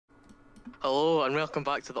Hello and welcome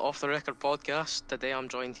back to the Off the Record podcast. Today I'm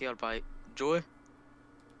joined here by Joey,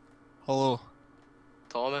 Hello.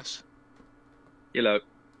 Thomas, Hello.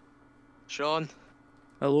 Sean,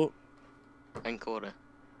 Hello. and Corey.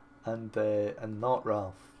 And not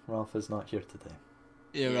Ralph. Ralph is not here today.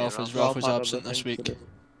 Yeah, Yeah, Ralph Ralph is had absent other this things week. to do.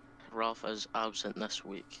 Ralph is absent this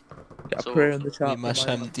week. Get So, a prayer in the We chat. miss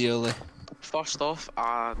him dearly. First off,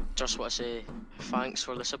 I just want to say thanks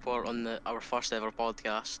for the support on our first ever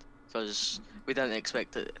podcast, because we didn't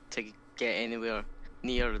expect it to get anywhere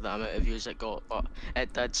near the amount of views it got, but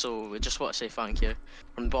it did, so we just want to say thank you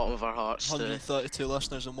from the bottom of our hearts. 132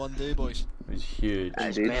 listeners in one day, boys. It was huge.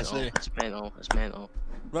 It's Indeed. mental, Say. it's mental, it's mental.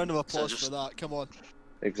 Round of applause just- for that, come on.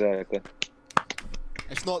 Exactly.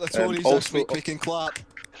 If not the Tories this also- week, we can clap.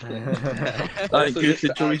 Thank Also, you just to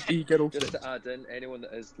to Joey's add- eager Just to add in, anyone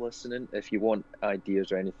that is listening, if you want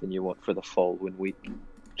ideas or anything you want for the following week,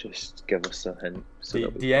 just give us a hint. So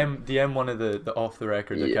that we DM one of the off the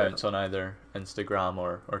record Yeah. accounts on either Instagram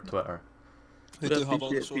or Twitter. We Would do have all the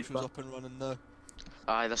appreciate socials feedback. up and running now.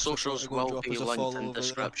 Aye, the So if you socials want to go will and be drop us a linked follow in over the there.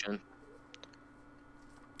 description.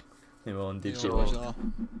 They will indeed Yeah, be always linked. are.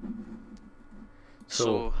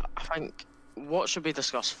 So I think, what should we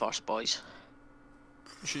discuss first, boys?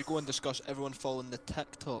 We should go and discuss everyone following the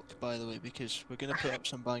TikTok, by the way, because we're going to put up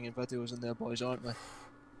some banging videos in there, boys, aren't we?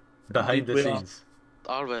 Behind the We are. scenes.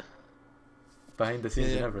 Are we? Behind the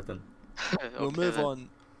scenes and Yeah. everything. We'll Okay move then. on.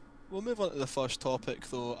 We'll move on to the first topic,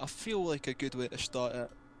 though. I feel like a good way to start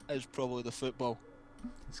it is probably the football.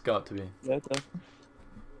 It's got to be. Yeah, definitely.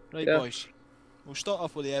 Right, Yeah. boys. We'll start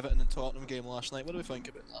off with the Everton and Tottenham game last night. What do we think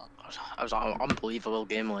about that? It was an unbelievable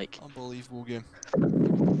game, like. Unbelievable game.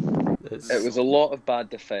 It was a lot of bad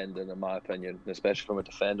defending, in my opinion, especially from a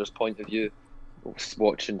defender's point of view.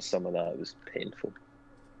 Watching some of that, it was painful.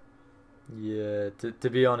 Yeah, to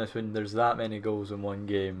be honest, when there's that many goals in one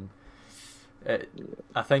game,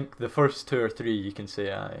 I think the first two or three you can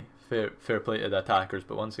say, aye, fair play to the attackers,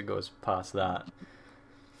 but once it goes past that,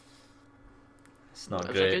 it's not It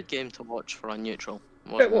was great. a good game to watch for a neutral.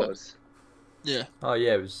 It wasn't was. Yeah, Oh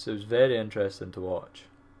yeah, it was very interesting to watch,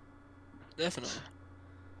 definitely.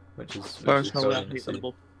 which is Personally, I brilliant to hate see.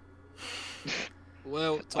 Liverpool.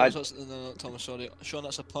 Well, Thomas, no, not Thomas, sorry. Sean,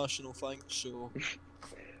 that's a personal thing, so...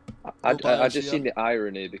 I just seen the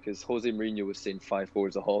irony because Jose Mourinho was saying 5-4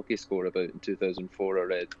 is a hockey score about in 2004, I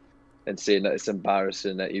read, and saying that it's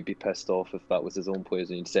embarrassing that he'd be pissed off if that was his own players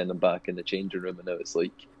and he'd send them back in the changing room, and now it's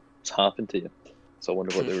like, it's happened to you. So I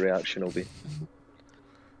wonder what the reaction will be.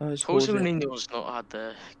 It's Jose Jose. Mourinho's not had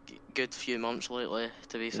a good few months lately,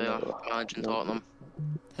 to be fair, No. managing No. Tottenham.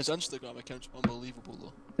 His Instagram account's unbelievable,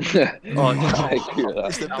 though. I agree with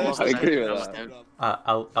It's the that. best I agree with Instagram that.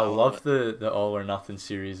 account. I love love the All or Nothing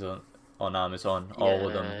series on Amazon. All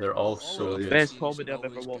of Yeah. them, they're all All so of good. the Best series comedy are I've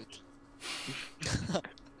ever always watched.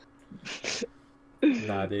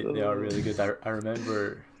 Nah, they are really good. I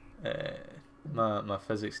remember my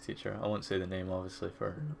physics teacher. I won't say the name obviously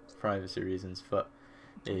for privacy reasons, but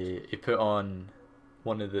he put on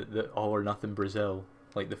one of the All or Nothing Brazil,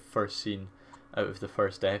 like the first scene out of the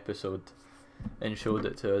first episode, and showed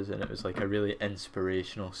it to us, and it was like a really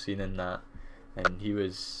inspirational scene in that, and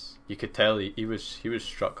you could tell he was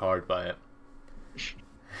struck hard by it.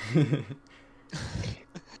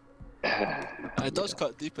 It does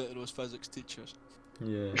cut deep into those physics teachers.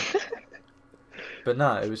 Yeah. But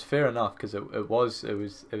nah, it was fair enough because it was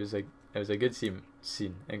a good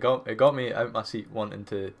scene. It got me out my seat wanting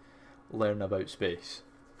to learn about space.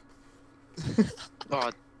 Oh,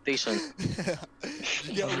 decent. Did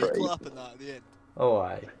you get a wee Right. clap in that at the end? Oh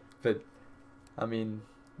aye, but I mean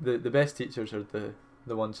the best teachers are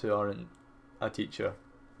the ones who aren't a teacher.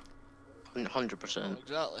 100%.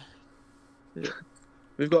 Exactly.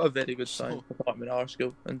 We've got a very good So- science department at our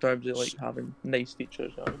school in terms of like having nice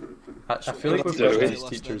teachers. You know? I feel like we've So- got nice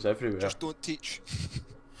teachers everywhere. Just don't teach.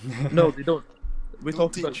 No, they don't. We Don't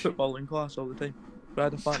talk about teach. football in class all the time. We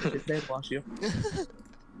had a fantasy game last year.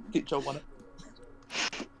 Teacher won it.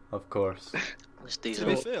 Of course. It's To be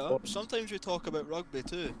decent. fair, sometimes we talk about rugby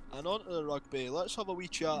too. And on to the rugby, let's have a wee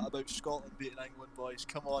chat about Scotland beating England, boys.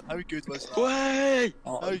 Come on, how good was that? Way!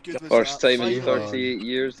 Oh, How good was First that? time in Finally. 38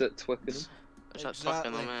 years at Twickenham. Is that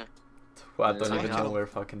Exactly. fucking on Well, I don't Yeah. even know where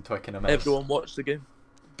fucking Twickenham is. everyone watched the game.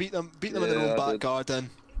 Beat them in their Yeah, own I back did. garden.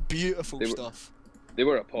 Beautiful They were- stuff. They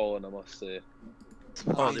were appalling, I must say.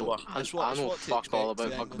 Oh, they were. It's I know what to fuck all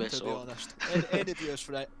expect about for rugby, England, to be so honest. Any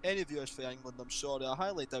viewers for England, I'm sorry. I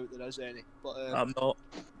highly doubt there is any. But I'm not.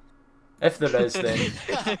 If there is, then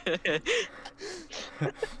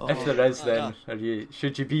Oh, if there is, Aye, then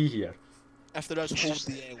should you be here? If there is, hold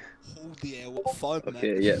the L. Hold the L. Fun,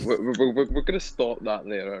 Okay, mate. yeah, we're gonna stop that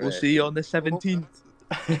there. We'll Alright. see you on the 17th.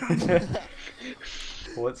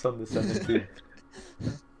 What's on the 17th?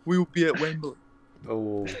 We'll be at Wembley.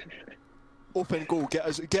 Oh, Open goal. Get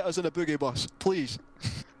us in a boogie bus, please.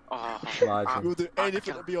 Oh, imagine. We'll do I anything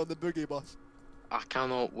to can't- be on the boogie bus. I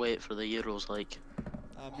cannot wait for the Euros. Like, Me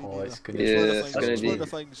Oh, neither. it's gonna Yeah, It's one of the it's things, gonna it's one of be- the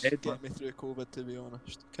things Ed- get me through COVID, to be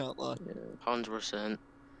honest. Can't lie. 100%.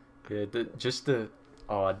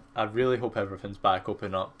 Yeah, I really hope everything's back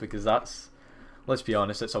open up because that's, let's be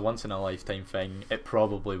honest, it's a once in a lifetime thing. It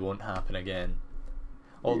probably won't happen again.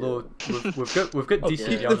 Although we've got Oh, decent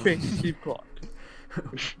keep the young faith, keep quiet.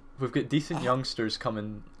 we've got decent youngsters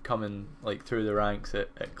coming like through the ranks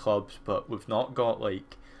at clubs, but we've not got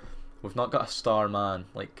a star man.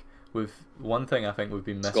 Like one thing I think we've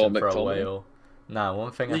been missing Scott for a McTominay. while. Nah,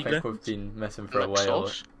 one thing I Lee think we've Griffiths. been missing for a Nick while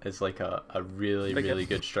Sauce. is like a really Big really F.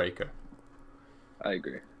 good striker. I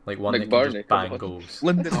agree. Like one that can McBurney, just come bang on. goals.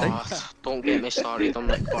 Lyndon Oh, Dykes. don't get me started on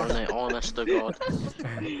Nick Burnett, honest to God.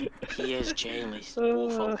 He is genuinely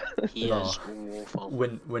woeful. He No. is woeful.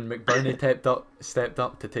 When McBurney stepped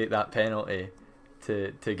up to take that penalty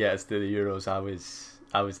to get us to the Euros,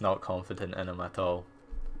 I was not confident in him at all.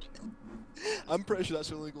 I'm pretty sure that's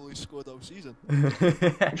the only goal he scored all season.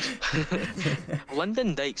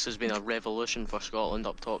 Lyndon Dykes has been a revolution for Scotland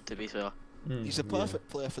up top, to be fair. He's a perfect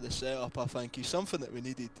player for the setup, I think. He's something that we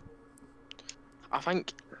needed. I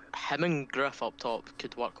think him and Griff up top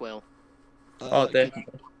could work well. Oh, definitely.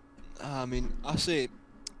 I mean, I say,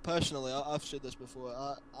 personally, I've said this before.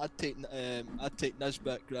 I'd take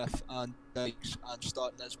Nisbet, Griff, and Dykes, and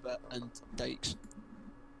start Nisbet and Dykes,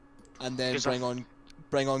 and then 'Cause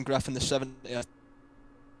bring on Griff in the 70th.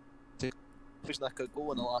 He's like a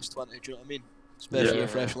goal in the last 20. Do you know what I mean? Especially Yeah.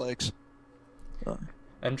 with fresh legs.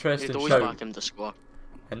 Interesting You'd always shout. back him to score.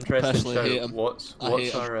 Interesting Personally, hate shout. him. What's I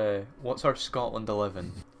hate what's our Scotland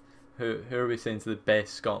 11? Who are we saying is the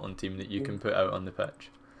best Scotland team that you can put out on the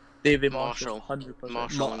pitch? David Marshall. Marshall, 100%.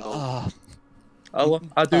 Marshall and goal.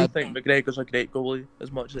 I do I- think McGregor's a great goalie,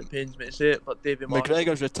 as much as it pains me to say it, but David Marshall,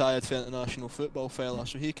 McGregor's retired for international football, fella,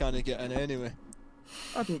 so he can't get in anyway.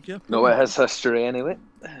 I don't care. No, it has history anyway.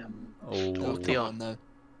 Oh, Oh, dear. come on now.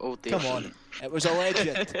 Oh dear. Come on. It was a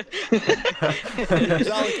legend. It was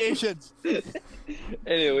allegations.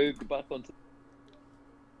 Anyway, we'll go back on to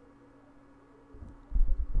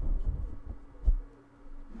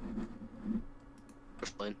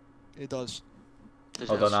Explain. He does.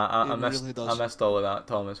 hold on, I He missed really I does. missed all of that,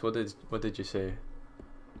 Thomas. What did you say?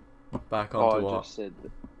 Back Oh, onto I what? just said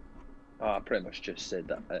that. I pretty much just said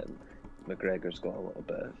that McGregor's got a little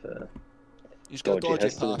bit of. He's got a Dodgy dodgy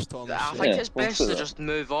history. past, Thomas. I so- think Yeah, it's best we'll to do just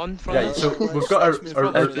move on from Yeah, this. so we've got our- Let's move our-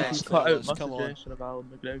 on to our- the Can you rest cut out of my us, come on. suggestion of Alan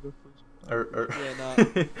McGregor, please? Are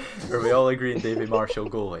Yeah, are we all agreeing Davy Marshall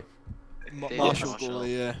goalie? David Marshall Marshall.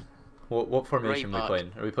 goalie, yeah. What formation Right are we back.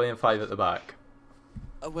 playing? Are we playing 5 at the back?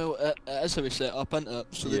 Well, it is how we set up, isn't it?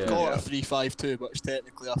 So they Yeah. call it Yeah. a 3-5-2, but it's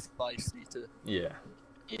technically a 5-3-2. Yeah.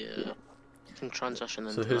 Yeah. Can transition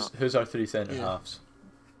So into who's our 3 centre Yeah. halves?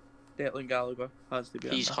 Declan Gallagher has to be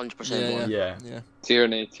that. He's on 100% Yeah, one. Yeah. Yeah.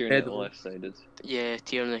 Tierney Edible. left sided. Yeah,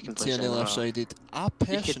 Tierney can play Tierney centre half. left-sided. I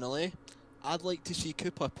personally, I'd like to see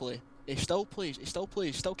Cooper play. He still plays,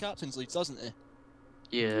 still captains Leeds, doesn't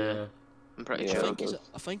he? Yeah, I'm pretty Yeah. I sure.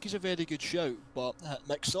 think he's a very good shout, but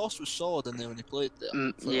McSauce was solid in there when he played there.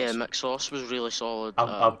 for Yeah, us. McSauce was really solid.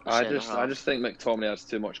 I'm- I centre just half. think McTominay has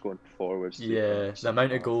too much going forwards. to be Yeah, honest. the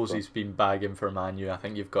amount of goals But- he's been bagging for Man U, I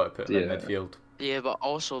think you've got to put him in Yeah. midfield. Yeah, but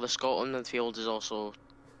also the Scotland midfield is also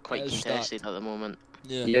quite It is contested stacked. at the moment.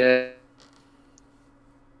 Yeah. Yeah.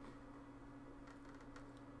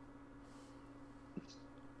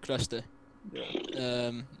 Christie.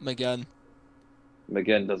 McGinn.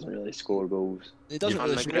 McGinn doesn't really score goals. He doesn't And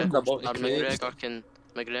really score McGregor, goals, but and he creates McGregor can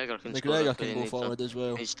score McGregor if he can go needs forward as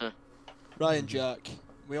well. Needs to. Ryan Jack,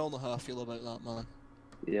 we all know how I feel about that man.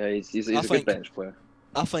 Yeah, he's I a good think- bench player.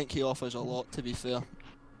 I think he offers a lot, to be fair.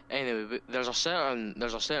 Anyway, but there's a certain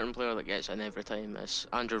player that gets in every time. It's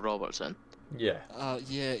Andrew Robertson. Yeah.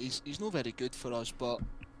 Yeah, he's not very good for us, but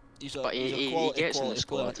he's a, But he's he a quality, gets in the quality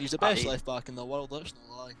player. squad. He's the best He- left back in the world, let's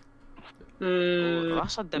not lie. Oh,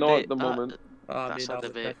 that's a debate. Not at the that- moment. I That's mean, a I would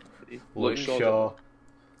debate. definitely- Luke Shaw. Shaw.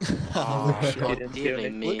 Oh, Luke Shaw. God, Luke dearie Shaw.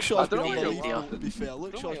 me. Luke Shaw's been I don't Dear, know. unbelievable, dear. to be fair.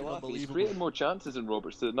 Luke Shaw's been He's unbelievable. creating more chances than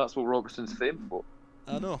Robertson. That's what Robertson's famous for.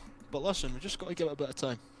 I know, but listen, we just got to give it a bit of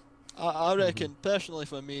time. I reckon, personally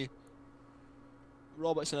for me,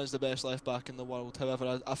 Robertson is the best left back in the world.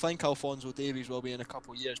 However, I think Alphonso Davies will be in a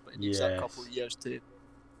couple of years, but he needs that Yes. couple of years to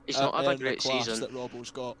He's not had a earn the great class season. that Robbo's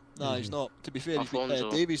got. Nah, he's not. To be fair, Alphonso.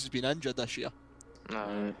 Davies has been injured this year.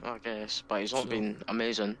 I guess, but he's not So- been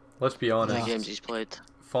amazing Let's be in the honest. games he's played.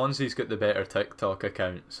 Fonzie's got the better TikTok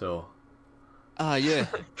account, so Ah, yeah.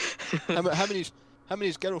 how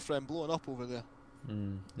many's girlfriend blowing up over there?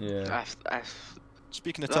 yeah.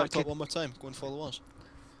 Speaking of That TikTok, could- one more time. Go and follow us.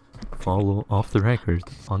 Follow Off the Record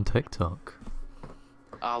on TikTok.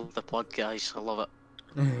 The plug, guys. I love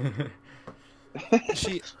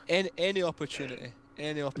See, any opportunity,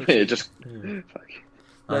 Yeah, opportunity.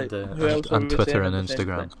 Right, And, who else were and we Twitter saying and in the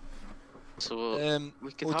Instagram. defence? it. So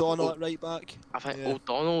we could O'Donnell have. at right back. I think yeah.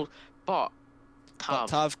 O'Donnell, but But Tav.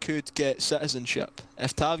 Tav could get citizenship.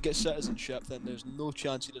 If Tav gets citizenship, then there's no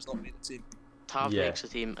chance he does not make the team. Tav Yeah. makes the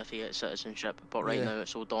team if he gets citizenship, but right Yeah. now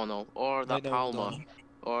it's O'Donnell or that Right now, Palmer O'Donnell.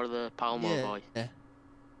 or the Palmer Yeah. boy. Yeah.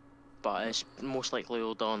 But it's most likely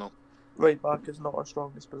O'Donnell. Right back is not our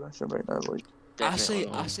strongest position right now. Like, Definitely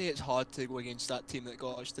I not. say it's hard to go against that team that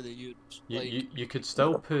got us to the Euros. You could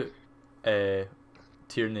still put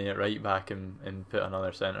Tierney at right back and put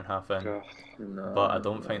another centre half in, Oh, no, but I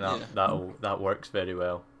don't think Yeah. that works very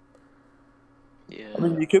well. Yeah. I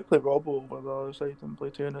mean, you could play Robbo over the other side and play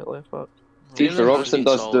Tierney at left back. Teams Tierney Robertson been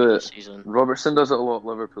does solid do this it. season. Robertson does it a lot at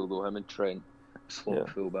Liverpool though. Him and Trent swap Yeah.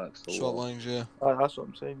 fullbacks a Short lot. lines, yeah. That's what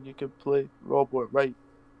I'm saying. You could play Robbo at right,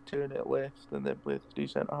 Tierney at left, and then play 3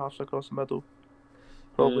 centre halves across the middle.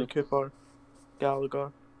 Probably Cooper,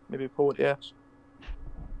 Gallagher, maybe Porteous.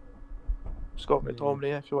 Scott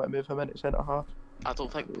McTominay if you want to move him into centre half. I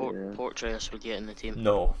don't think Yeah. Porteous would get in the team.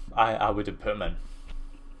 No, I wouldn't put him in.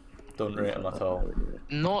 Don't rate him at all.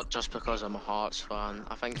 Not just because I'm a Hearts fan.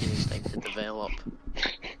 I think he needs time to develop.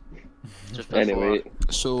 Just before, Anyway,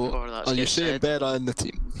 So, before that are you gets saying said. Berra in the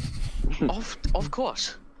team? Of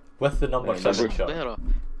course. With the number Right, 7 number- shot. Berra.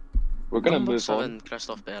 we're gonna Number move 7, on.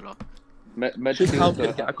 Christoph Berra. Should Calvin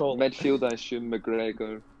Midfield, get a call? midfield, I assume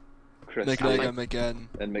McGregor, Christie, McGregor, McGinn,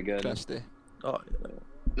 and McGinn. Christie. Oh,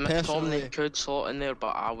 Personally- McTominay could slot in there,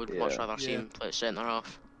 but I would much Yeah. rather see Yeah. him play centre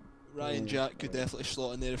half. Ryan Jack could definitely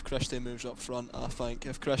slot in there if Christie moves up front. I think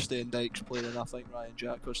if Christie and Dykes play, then I think Ryan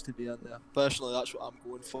Jack was to be in there. Personally, that's what I'm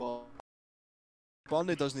going for.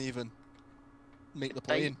 Burnley doesn't even make the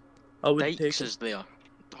play-in. I would take Dykes him. is there.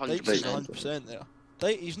 Dykes is 100%. 100% there.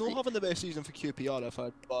 He's not having the best season for QPR, I've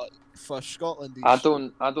heard, but for Scotland, he's... I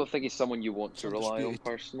don't think he's someone you want to It's rely on undisputed.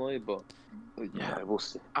 personally, but yeah, we'll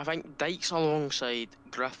see. I think Dykes alongside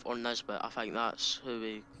Griff or Nisbet, I think that's who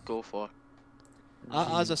we go for.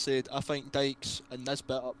 As I said, I think Dykes and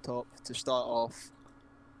Nisbet up top to start off,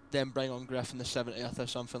 then bring on Griff in the 70th or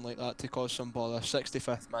something like that to cause some bother.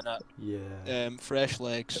 65th minute, Yeah. fresh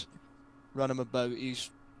legs, run him about. He's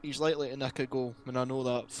likely to nick a goal, and I know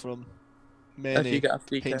that from If you many get a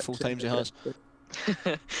free painful kick, times he has.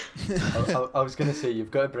 I was gonna say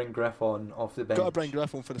you've got to bring Griff on off the bench. Got to bring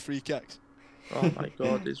Griff on for the free kicks. Oh my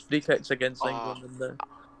god, his free kicks against Oh. England and the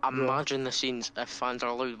Imagine the scenes if fans are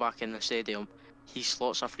allowed back in the stadium. He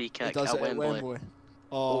slots a free He kick does at it at Wembley. Wembley.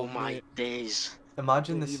 Oh, Oh, my mate. days.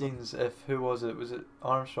 Imagine the Don't even- scenes if who was it? Was it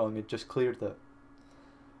Armstrong had just cleared it?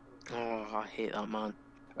 Oh, I hate that man.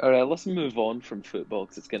 All right, let's move on from football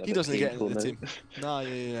because it's getting a He bit doesn't get into painful the now. team. Nah,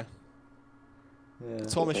 yeah. Yeah.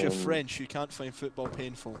 Thomas, you're Um, French. You can't find football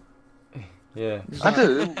painful. Yeah. I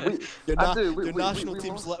do. Your, I do. your national we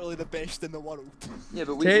team's lost. literally the best in the world. Yeah,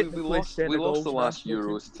 but we Technically, lost the Senegal's last national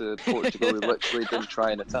Euros to Portugal. We literally didn't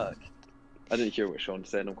try and attack. I didn't hear what Sean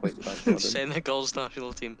said. I'm quite thankful. I didn't. Senegal's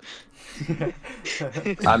national team.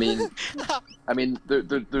 I mean,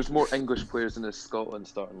 there's more English players in the Scotland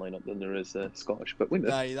starting lineup than there is Scottish. But we move.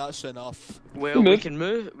 Nah, that's enough. Well, We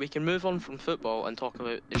we can move on from football and talk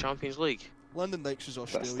about the Champions League. London Dykes is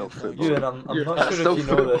Australian. still thanks. football. You and I'm not That's sure if you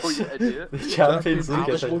still know football, this. you idiot. The Champions I League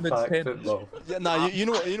is was in women's fact tennis. football. Yeah, nah, you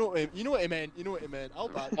know what he meant. You know what he meant. I'll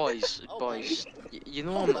back. Boys, Oh, boys, you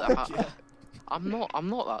know Yeah. I'm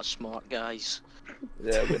not that smart, guys.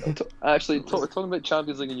 Yeah, actually, talking about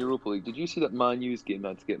Champions League and Europa League, did you see that Man U's game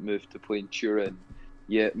had to get moved to play in Turin?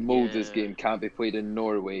 Yet Molde's Yeah. game can't be played in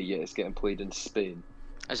Norway, yet it's getting played in Spain.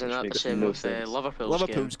 Isn't Which that the makes same no with sense. Liverpool's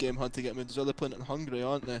game? Game had to get moved. They're playing it in Hungary,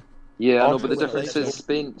 aren't they? Yeah, I know, Oh, but the well, difference right, is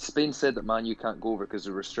so- Spain said that Man U can't go over because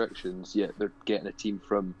of restrictions, yet they're getting a team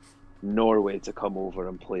from Norway to come over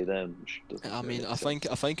and play them. Which doesn't I really mean, make I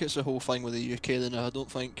sense. think it's the whole thing with the UK. Then I don't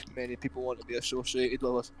think many people want to be associated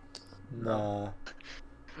with us. Nah.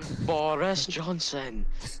 Boris Johnson.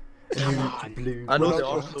 Come on. Blue. I know We're the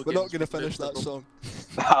not, Arsenal we're not game's going to been finish that miserable.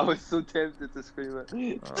 song. I was so tempted to scream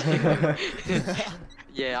it.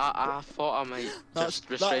 Yeah, I thought I might That's- just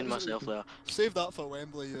restrain that was- myself there. Save that for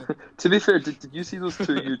Wembley. Yeah. To be fair, did you see those two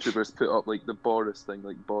YouTubers put up like the Boris thing,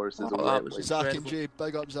 like Boris is Oh, a that wet was like, Zach and incredible. Jay,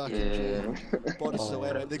 big up Zach and Jay. yeah. Boris is a Oh.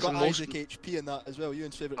 winner. They It's got the most- Isaac HP in that as well.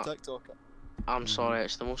 Ewan's favourite Uh, TikToker. I'm sorry,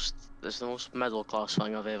 it's the most middle class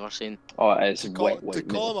thing I've ever seen. Oh, it's To wet call, wipe. to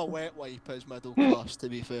call him a wet wipe is middle class, to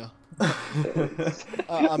be fair. mate.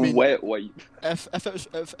 I mean, Wet wipe. if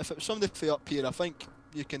it was somebody from up here, I think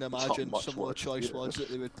you can imagine much some of the worse, choice yeah. words that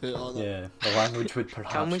they would put on it. Yeah, the language would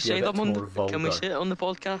perhaps Can we be say a bit them on more vulgar. Can we say it on the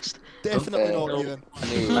podcast? Definitely Uh, not no. Ewan.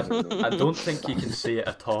 No. I don't think you can say it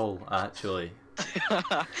at all, actually.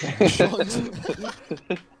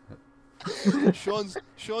 Sean's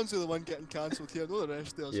the one getting cancelled here, no the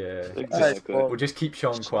rest of us. Yeah. Exactly. We'll just keep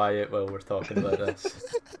Sean quiet while we're talking about this.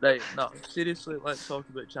 Right, no, seriously, let's talk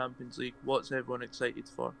about Champions League. What's everyone excited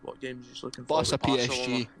for? What games are you looking for? Barca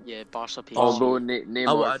PSG. Yeah, Barca PSG. Although I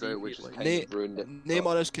Neymar's would out, which immediately. has kind of ruined it.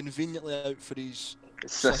 Neymar is conveniently out for his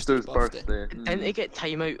His sister's birthday. Didn't he get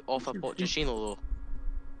time out off of Pochettino though?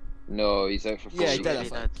 No, he's out for 4 Yeah, he weeks. did, I He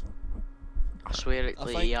think. I swear it. I Like,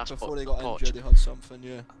 think he asked before he got Poch. injured he had something,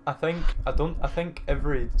 yeah. I think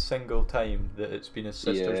every single time that it's been his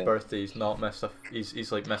sister's Yeah. birthday, he's not missed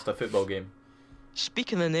he's like missed a football game.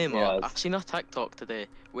 Speaking of Neymar, Yeah, I've seen a TikTok today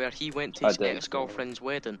where he went to I his did. ex-girlfriend's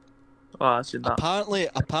wedding. Oh, I seen that.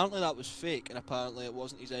 Apparently that was fake, and apparently it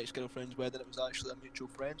wasn't his ex-girlfriend's wedding, it was actually a mutual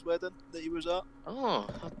friend's wedding that he was at. Oh,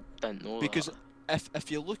 I didn't know Because that.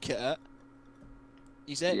 if you look at it,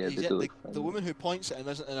 Yeah, they do look the funny. woman who points at him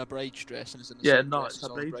isn't in a bride's dress and is in the Yeah, same no, dress it's as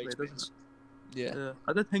a all the bridesmaid, bridesmaids. isn't Yeah.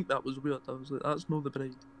 I did think that was weird. I was like, that's not the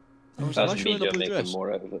bride. I was That's like, "Am I showing a media blue making dress?"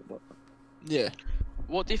 more out of it. But Yeah.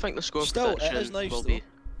 What do you think the score Still, it prediction is nice, will though. be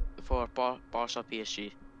for Barca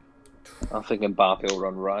PSG? I think Mbappe will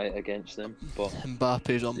run riot against them. But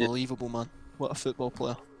Mbappe's unbelievable, man. What a football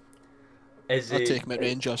player. Is I'd he? take him at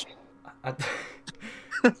Rangers.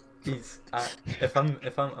 I, if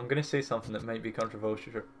I'm gonna say something that might be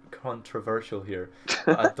controversial here,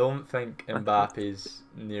 but I don't think Mbappe's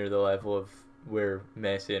near the level of where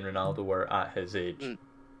Messi and Ronaldo were at his age. Mm.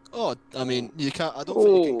 Oh, I mean, you can't. I don't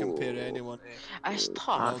think you can Oh. compare anyone. It's I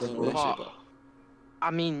tough, don't know. but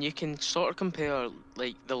I mean, you can sort of compare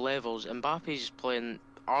like the levels. Mbappe's playing,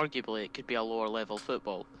 arguably, it could be a lower level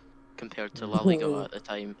football compared to La Liga at the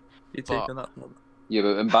time. You But- taking that? yeah,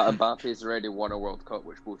 but Mbappe's already won a World Cup,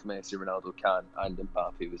 which both Messi and Ronaldo can, and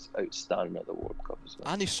Mbappe was outstanding at the World Cup as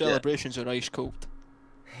well. And his celebrations are ice cold.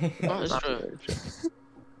 That is That's true. Very true.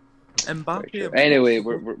 Mbappe. Very true. Anyway,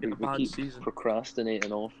 we a bad keep season.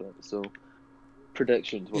 procrastinating off it. So,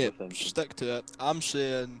 predictions, what Yeah, we thinking? stick to it. I'm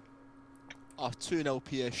saying a 2-0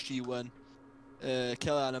 PSG win.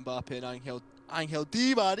 Kylian Mbappe and Angel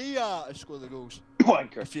Di Maria score the goals.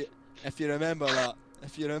 Wanker. If you remember that,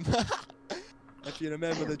 if you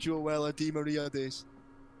remember the Joe Weller Di Maria days,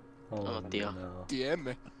 Oh, dear. No. DM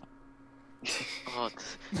me. Oh,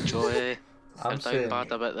 Joey, I'm you're down saying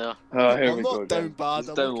bad a bit there. Oh, here I'm we not go. down again. bad. He's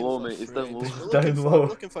I'm down looking low, for mate. He's down friends. low. I'm Down looking low. I'm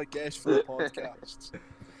looking for guests for the podcasts.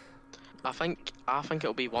 I think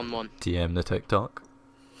it'll be 1-1. DM the TikTok.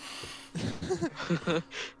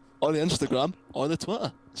 On the Instagram, on the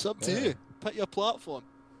Twitter. It's up to Yeah. you. Pick your platform.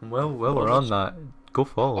 Well, we're on that. Go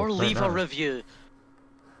follow. Or right leave now. a review.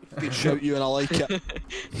 Good shout you and I like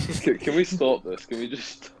it. Can we stop this? Can we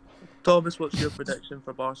just? Thomas, what's your prediction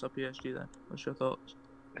for Barca PSG then? What's your thoughts?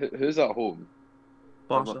 Who's at home?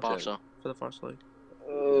 Barca what- Barca. for the first leg.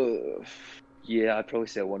 Yeah, I'd probably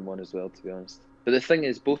say a 1-1 as well, to be honest. But the thing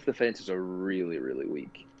is, both defences are really, really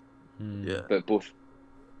weak. Hmm. Yeah. But both,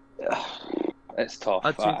 it's tough.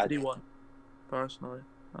 I'd say 3-1. Personally,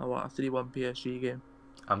 I want a 3-1 PSG game.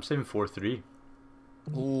 I'm saying 4-3.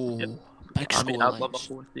 Oh, Yep. big I mean, I'd love a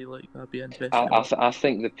score 4-3 like that'd be interesting. I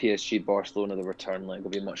think the PSG Barcelona the return leg will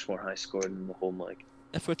be much more high scoring than the home leg.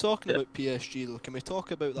 If we're talking Yeah. about PSG though, can we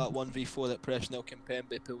talk about that 1v4 that Presnel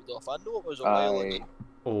Kimpembe pulled off? I know it was a while ago.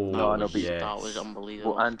 Oh, No, I know, was, but- that was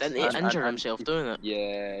unbelievable. Well, and- Didn't he and- injure and- himself doing it?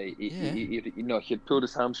 Yeah, Yeah. he had pulled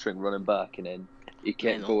his hamstring running back, and then he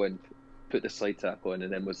kept Mental. going, put the slide tackle in,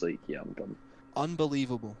 and then was like, "Yeah, I'm done."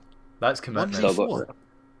 Unbelievable. That's commitment. Still got 1v4.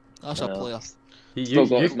 That's I a know. player. Still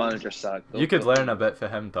got his manager sacked. though. You could learn a bit for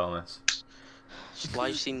him, Thomas. Just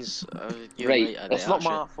live scenes. Right, it's not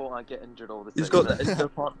my fault I get injured all the time. He's got right? the Inter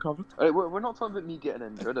part covered. Alright, we're not talking about me getting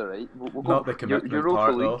injured, alright? We'll Not the go commitment Europa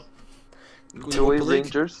part, League. though. Go Joey, Europa League.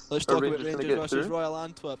 Rangers. Let's Are talk about Rangers gonna Rangers get versus through? Royal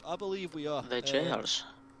Antwerp. I believe we are. The chairs.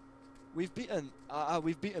 We've beaten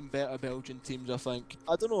better Belgian teams. I think.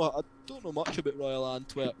 I don't know much about Royal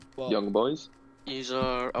Antwerp, but Young boys. Yous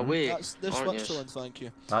are away, that's the aren't yous? Switzerland. Thank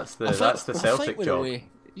you. That's I the think Celtic we're job. away.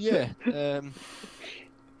 Yeah.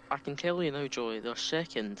 I can tell you now, Joey, they're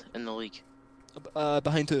second in the league.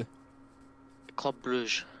 Behind who? Club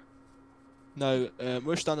Bruges. Now,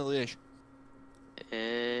 where's Standard Liège?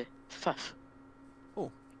 5th.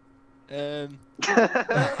 Um,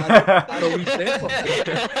 So we said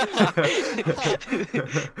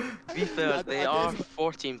To be fair, I- they I are def-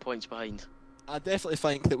 14 points behind. I definitely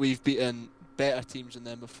think that we've beaten better teams than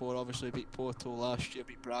them before. Obviously, we beat Porto last year,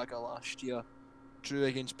 beat Braga last year, drew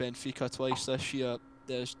against Benfica twice this year.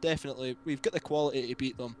 We've got the quality to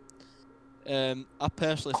beat them. I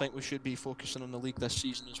personally think we should be focusing on the league this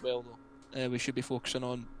season as well, though. We should be focusing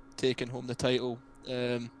on taking home the title.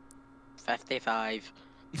 55.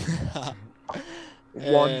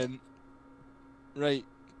 One. Right,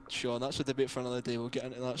 Sean, that's a debate for another day. We'll get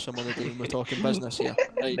into that some other day when we're talking business here.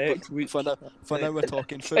 Right, Next but week. for now we're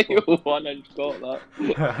talking football. One and got that.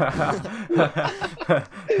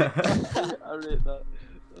 I rate that.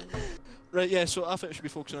 Right, yeah, so I think we should be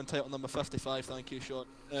focusing on title number 55, thank you, Sean.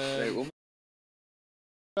 Right, well,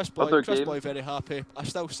 Chris game. Boy very happy. I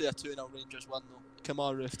still say a 2-0 Rangers win though.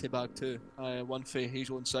 Kamara Roof to bag 2. One for his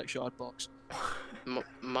own 6-yard box.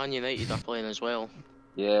 Man United are playing as well.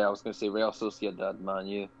 yeah, I was going to say Real Sociedad, Man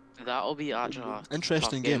U. That'll be actually a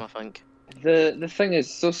Interesting tough game, game. I think. The thing is,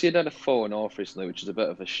 Sociedad have fallen off recently, which is a bit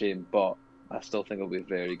of a shame, but I still think it'll be a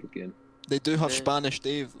very good game. They do have Yeah. Spanish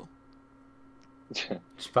Dave though.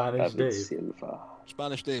 Spanish David Dave. Silva.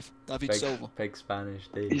 Spanish Dave. David Silva. Big Spanish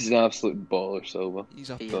Dave. He's an absolute baller, Silva. He's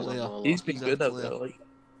a He is a player. baller. He's been He's a good out player. there, like.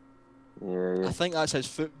 Yeah, I think that's his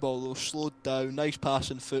football though, slowed down, nice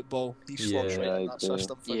passing football. He slots Yeah, right in I that agree.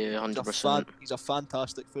 system. Yeah, He's a 100%. He's a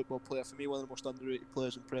fantastic football player. For me, one of the most underrated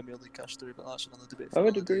players in Premier League history, but that's another debate I for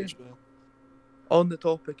would another day agree. as well. On the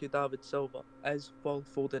topic of David Silva, is Phil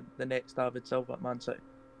Foden the next David Silva at Man City?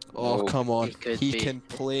 Oh, No. come on. He could He be. can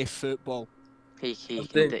play football. He I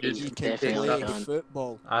think he He can definitely play can.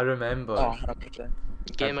 football. I remember. Oh, 100%.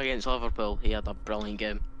 Game against Liverpool, he had a brilliant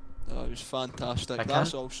game. Oh, it was fantastic. I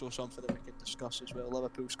That's can't- also something that we can discuss as well,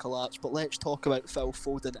 Liverpool's collapse. But let's talk about Phil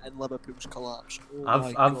Foden and Liverpool's collapse. Oh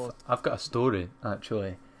my God. I've got a story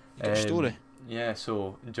actually. You got a story? Yeah,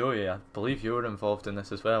 so Joey, I believe you were involved in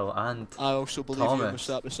this as well, and I also believe you Thomas. was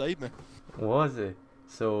sat beside me. was he?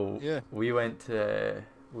 So Yeah. we went to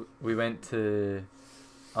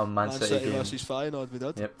a Man City game. versus Feyenoord, we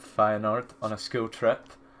did. Yep, Feyenoord on a school trip.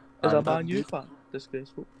 As a And, Man U Indeed. fan,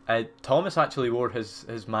 disgraceful. Thomas actually wore his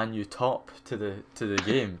Man U top to the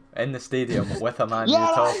game in the stadium with a Man U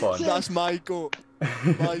top on, That's my goat.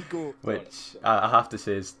 My goat. which I have to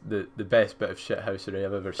say is the best bit of shithousery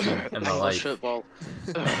I've ever seen in my English life. football.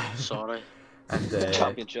 Sorry. And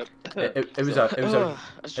Championship. it was a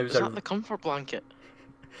Is it was that a- the comfort blanket?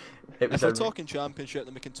 it If was we're a talking championship,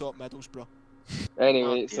 then we can talk Middlesbrough. Anyway,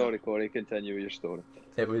 Oh, dear. sorry, Corey, continue with your story.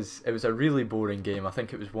 it was a really boring game. I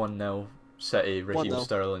think it was 1-0 City. Raheem 1-0.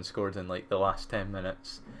 Sterling scored in like the last 10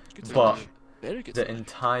 minutes. Good to But finish. Very good. the finish.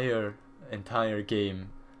 entire game,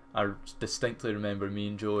 I distinctly remember me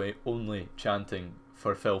and Joey only chanting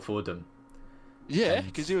for Phil Foden. Yeah, and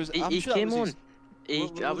because he was. I'm He sure came that on. was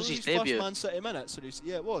his, That was his first debut. Man City minutes.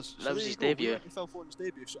 Yeah, it was. That was there his you go, we debut. went to Phil Foden's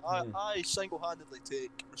debut. So I single-handedly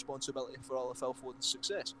take responsibility for all of Phil Foden's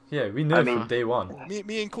success. Yeah, we knew I mean- from day one.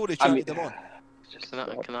 Me and Cody I chatted mean, them on. just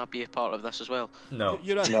Can I be a part of this as well? No.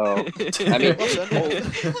 You're in. no. I mean,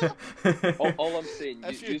 Listen. all I'm saying,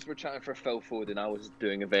 If you you- were chatting for Phil Foden, I was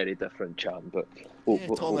doing a very different chant, but we'll, Yeah,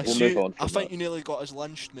 we'll, Thomas, we'll move on I from think that. you nearly got us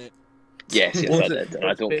lynched, mate. Yes, Was I it- did, and I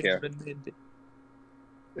was don't care. Benjamin Mendy?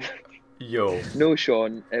 Yo. No,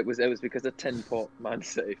 Sean, it was because of Tin Pot Man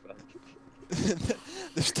City fan.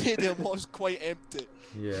 The stadium was quite empty.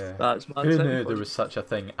 Yeah. That's Man Who City. knew there fans. was such a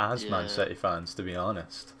thing as Man Yeah. City fans, to be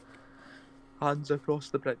honest? Hands across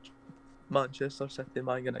the bridge. Manchester City,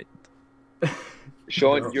 Man United.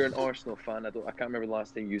 Sean, No. you're an Arsenal fan. I can't remember the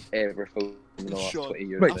last time you've ever filmed in the last Sean, 20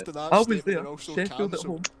 years. Right. mate. After that I was statement, there. you're also Sheffield at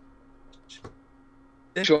cancelled. home.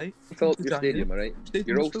 Yeah, Sean, right. fill up Good your idea. stadium, alright?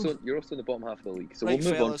 Stadium's full. You're also in the bottom half of the league, so Right, we'll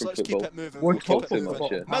move fellas, on let's from keep football. it moving. We're We'll keep it talking moving.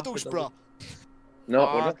 about it. Middlesbrough. No,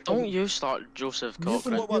 we're not. Don't you start Joseph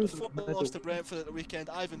Cochran. What Middle. football lost to Brentford at the weekend?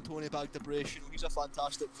 Ivan Toney bagged the brace. You know, he's a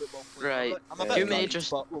fantastic football player. Right. I'm a You bit may biased,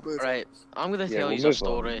 just- but we'll move on. Right, I'm gonna Yeah, tell we'll you a move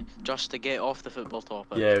story just to get off the football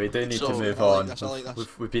topic. Yeah, we do need So- to move I like on. this, I like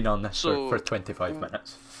this. We've been on this So- for 25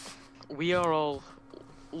 minutes. We are all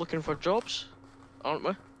looking for jobs, aren't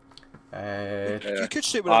we? Uh, You could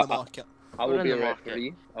say we're in the I- market. I We're will in be a the market.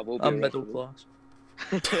 referee. I will be I'm a middle referee. class.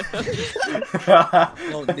 I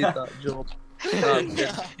don't need that job.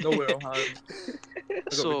 Nowhere I'll have. I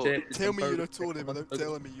got So, rejected Tell from me you're a Burger King Tory a month without ago.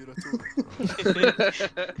 telling me you're a Tory.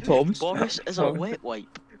 Tom's. Boris is a wet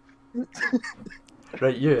wipe.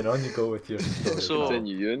 right, Ewan, on you go with your story. So-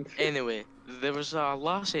 Continue, Ewan. Anyway, there was a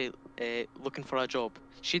lassie looking for a job.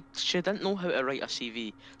 She didn't know how to write a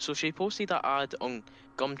CV, so she posted an ad on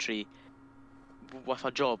Gumtree with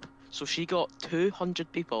a job. So she got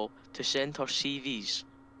 200 people to send her CVs.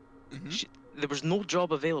 There was no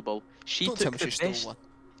job available. She Don't tell took me the she best. stole one.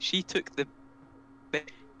 She took the best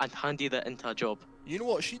and handed it into a job. You know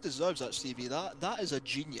what? She deserves that CV. That is a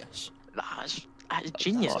genius. That is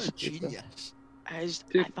genius. That's a genius.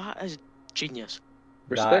 That is genius.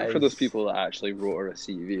 Respect for those people that actually wrote her a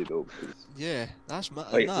CV though. Because, Yeah, that's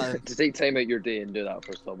like, nah. to take time out your day and do that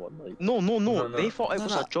for someone, like. No. No. They thought it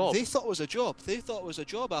was a job. They thought it was a job. They thought it was a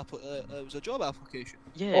job it was a job application.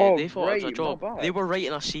 Yeah, Oh, they thought it was a right, job. my bad. They were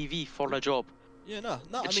writing a CV for a job. Yeah, no.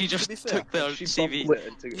 I mean, She to just be fair, took their She CV. bumbled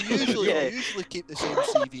it into- I Yeah. usually keep the same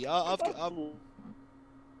CV.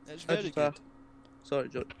 It's I very just, good. Sorry,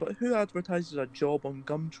 George, but who advertises a job on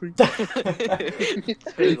Gumtree?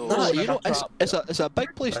 Nah, you know, it's a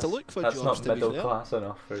big place to look for That's jobs. not To be middle fair. class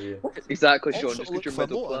enough for you. Exactly, Sean. Also Just look because you're for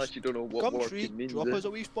middle motors. class, you don't know what working Gumtree, means. drop us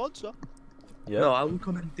a wee sponsor. Yeah. No, I look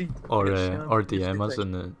on Indeed. Or Get scammed or every DM us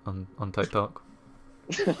time. on TikTok.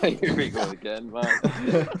 Here we go again, man.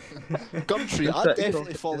 Gumtree, TikTok. I'd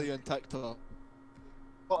definitely follow you on TikTok.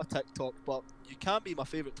 Not a TikTok, but you can be my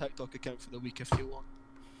favourite TikTok account for the week if you want.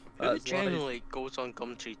 Who That's genuinely goes on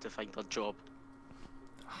Gumtree to find a job?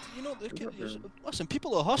 You know, listen,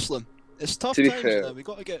 people are hustling. It's tough To be times fair, now. We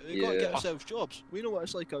gotta get yeah. ourselves jobs. We know what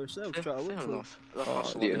it's like ourselves. Try to Fair look for enough. They're Oh,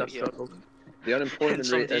 hustling yeah, out that's here. The unemployment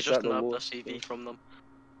And rate somebody is just at the nabbed a lowest. CV from them.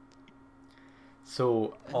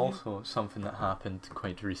 So also something that happened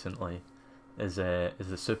quite recently is the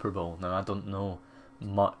Super Bowl. Now I don't know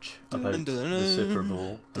much about the Super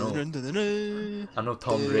Bowl. I know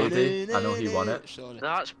Tom Brady. I know he won it. Sorry.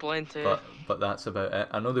 That's plenty. But that's about it.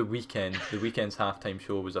 I know the weekend's halftime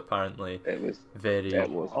show was apparently It was. very It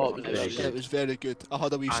was. Oh, really It very was, good. it was very good. I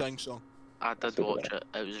had a wee I- sing song. I did So watch did it.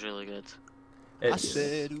 It was really good. I It's,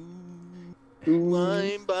 said, Ooh. ooh,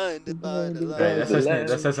 I'm blinded by the light. right,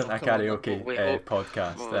 this isn't a Come on, karaoke we hope-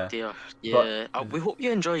 podcast. Oh dear. Yeah. We hope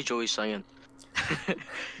you enjoy Joey singing.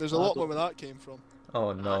 There's a lot more where that came from.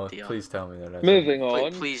 Oh no! dear. Please tell me there isn't. Moving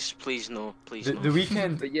on. Please no. Please The, no. the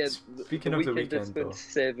weekend. But yeah, Speaking the of the weekend, they weekend,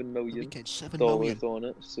 spent though, $7 The million weekend, $7 million. on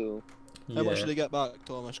it. So How much yeah. did they get back,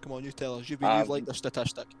 Thomas? Come on, you tell us. You've liked the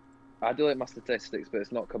statistic. I do like my statistics, but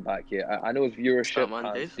it's not come back yet. I know viewership man,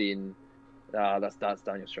 has Dave? been. That's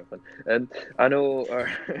Daniel Strickland. I know.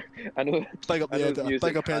 I know. Big up I the know editor. music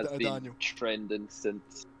Big up has editor been Daniel. trending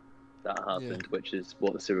since that happened, Yeah. which is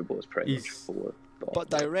what the Super Bowl is pretty much He's- for.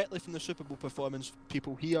 But directly from the Super Bowl performance,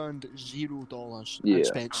 people, he earned $0 Yeah. and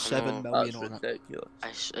spent I $7 know. million That's on it.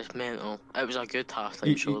 ridiculous. It's mental. It was a good halftime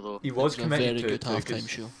He, show though. he was It was a committed very to good it too, 'cause halftime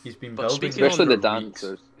show. he's been But building speaking it Especially for the weeks.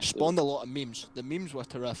 dancers. Spawned a lot of memes. The memes were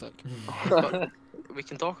terrific. But we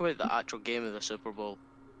can talk about the actual game of the Super Bowl.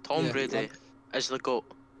 Tom Yeah. Brady is the GOAT.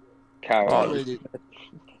 Carol. Tom Brady-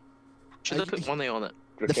 Should have put money on it.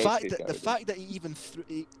 The fact Grotesque that Carol. he even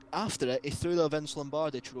after it, he threw the Vince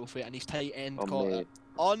Lombardi trophy and his tight end Oh, caught mate. it.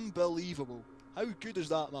 Unbelievable. How good is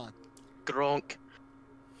that, man? Gronk.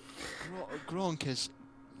 Gronk is.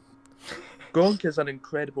 Gronk is an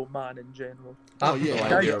incredible man in general. Oh, yeah. No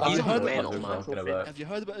Have idea you- what he's you're a mental man. talking about. Have you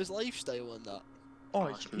heard about his lifestyle and that? Oh,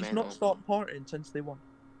 it's he's mental. not stopped partying since they won.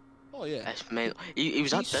 Oh yeah. It's mental. He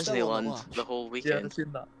was at He's still on the Disneyland launch. the whole Yeah, weekend. I've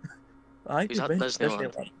seen that. I He's at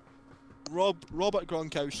Disneyland. Robert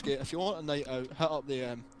Gronkowski. If you want a night out, hit up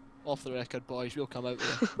the off the record boys. We'll come out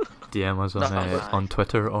with it. DM us on Nah. on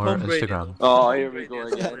Twitter or Tom Brady. Instagram. Oh, here we go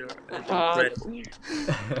Yeah. again.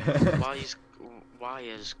 Why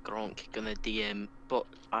is Gronk gonna DM? But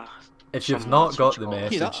If you've Someone not else got was the called.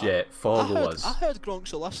 message Yeah, yet, follow us. I heard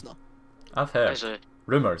Gronk's a listener. I've heard is it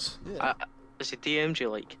rumors. Yeah. is he DM'd you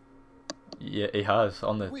like? Yeah, he has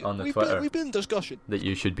on the we've Twitter Been, we've been in discussion. that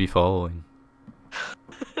you should be following.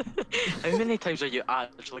 How many times are you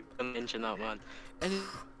actually gonna mention that, man? And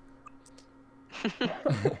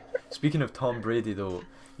Speaking of Tom Brady, though,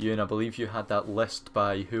 Ewan, I believe you had that list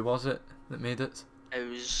by who was it that made it? It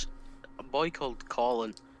was a boy called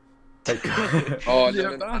Colin. Oh,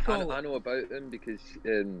 Yeah, no, I know about him because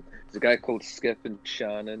there's a guy called Skip and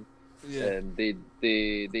Shannon. yeah.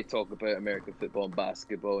 They talk about American football and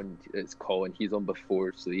basketball, and it's Colin. He's on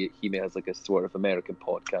before, so he has like a sort of American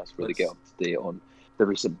podcast where they get up to date on the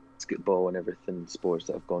recent basketball and everything, sports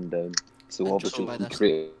that have gone down. So And obviously, judging by this,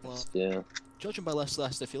 great. well, Yeah. Judging by this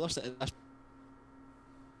list, if you listen to this,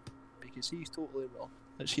 because he's totally wrong.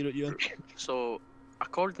 Let's hear it, Ewan. So,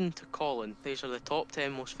 according to Colin, these are the top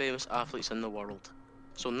 10 most famous athletes in the world.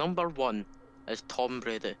 So number 1 is Tom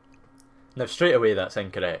Brady. Now, straight away, that's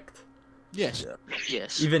incorrect. Yes.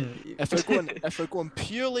 Yes. Even If we're going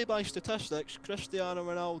purely by statistics, Cristiano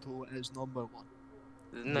Ronaldo is number 1.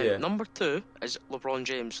 Now, Yeah. number 2 is LeBron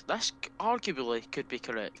James. This arguably could be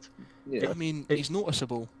correct. Yeah. I mean, it- he's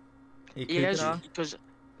noticeable. He He could is, be. because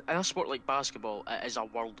in a sport like basketball, it is a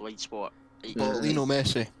worldwide sport. You But can- Lionel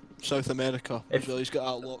Messi, South America, If- as well, he's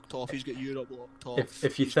got that locked off. He's got Europe locked off.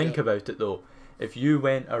 If you he's think got- about it though, if you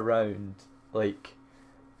went around like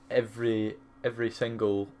every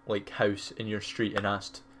single like house in your street and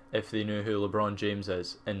asked if they knew who LeBron James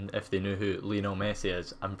is and if they knew who Lionel Messi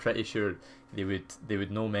is, I'm pretty sure they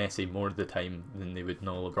would know Messi more of the time than they would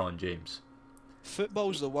know LeBron James.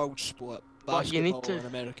 Football's the world sport. But you need Basketball to- and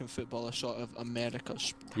American football are sort of America's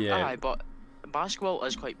sport. Yeah, Aye, but basketball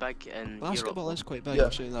is quite big in Basketball Europe. is quite big, Yeah.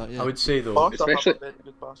 I'll say that, yeah. I would say though. Barca have Especially- a very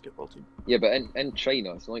good basketball team. Yeah, but in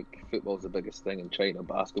China, it's not like football's the biggest thing in China.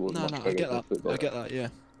 Basketball's No, much I bigger get than that. football. I get that, yeah.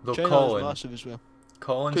 Though China is Colin, massive as well.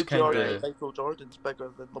 Colin's Could you kind argue of. Michael Jordan's bigger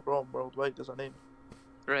than LeBron worldwide as a name?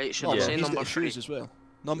 Right, should Oh, I Yeah. say he's number got 3? shoes as well.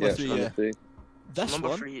 Number Yeah, 3, number yeah. 3. This Number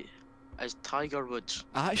one, 3 is Tiger Woods.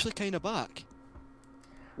 I actually kind of back.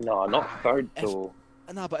 No, not third If- though.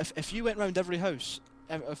 Nah, but if you went round every house,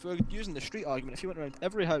 if we're using the street argument, if you went around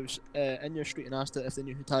every house in your street and asked it if they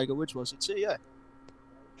knew who Tiger Woods was, they'd say yeah.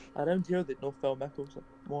 Around here, they'd know Phil Mickelson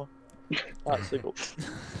more. That's the goal.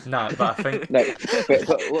 Nah, but I think No,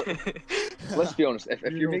 but look, let's be honest. If You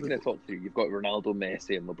you're know making the- a top 3, you've got Ronaldo,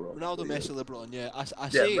 Messi, and LeBron. Ronaldo, So, yeah. Messi, LeBron, yeah. I Yeah,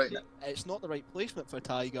 say right. it's not the right placement for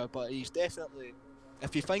Tiger, but he's definitely,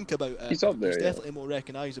 if you think about it, He's up there, yeah. definitely more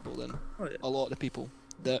recognisable than Oh, yeah. a lot of the people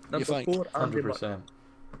that you Number think. 4, Andrew Murray.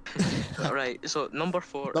 100%. Right, so number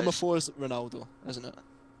 4 Number is 4 is Ronaldo, isn't it?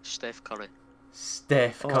 Steph Curry.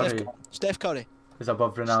 Steph Oh, Curry Steph Curry, is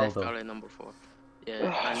above Steph Ronaldo. Curry, number 4.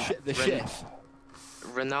 Yeah, and the chef.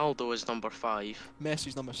 Ronaldo is number 5.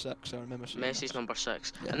 Messi's number 6, I remember seeing Messi's that. number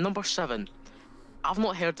 6. Yeah. And number 7, I've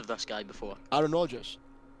not heard of this guy before. Aaron Rodgers.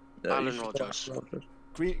 Yeah, Aaron you should Rodgers. start Rodgers.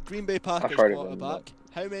 Green Bay Packers heard of him, quarterback.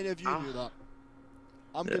 How many of you Ah. knew that?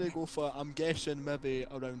 I'm Yeah. gonna go for, I'm guessing maybe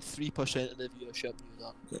around 3% of the viewership knew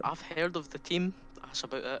that. I've heard of the team, that's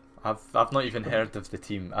about it. I've not even heard of the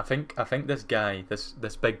team. I think this guy,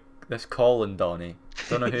 this Colin Donny,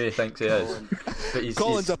 don't know who he thinks he is, Colin. but he's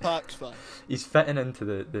Colin's a Pax fan. he's fitting into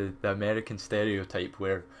the American stereotype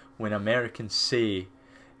where when Americans say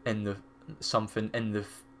something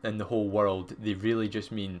in the whole world, they really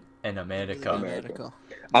just mean in America. America.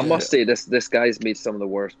 I must say this guy's made some of the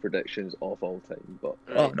worst predictions of all time. But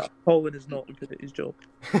Oh, Right. no. Colin is not good at his job.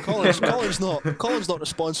 Colin's not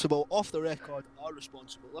responsible. Off the record, are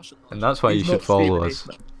responsible. Listen, And that's why you He's should not follow Stephen A. us.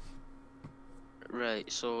 Smith.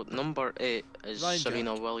 Right, so number 8 is Ryan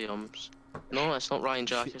Serena Jack. Williams. No, it's not Ryan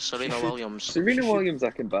Jack, it's Serena should- Williams. Serena Williams,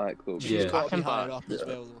 I can back though. she's Yeah. got to be Back higher and up as back.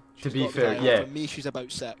 well, though. To She's be got to fair, higher yeah. up. For me, she's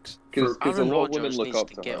about 6. Because a Aaron lot of women Rodgers look needs up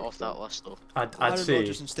to to get her. off that list though. I'd Aaron say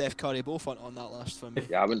Rodgers and Steph Curry both aren't on that list for me.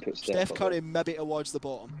 Yeah, I wouldn't put Steph up Curry there. maybe towards the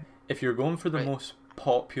bottom. if you're going for the Right. most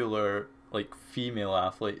popular like female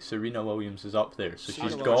athlete, Serena Williams is up there, so she's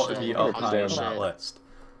Serena got to Williams be is up high on 100%. that list.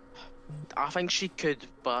 I think she could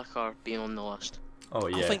back her being on the list. Oh I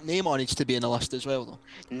yeah, think Neymar needs to be in the list as well, though.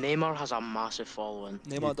 Neymar has a massive following,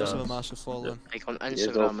 Neymar does have a does. massive following. like on He is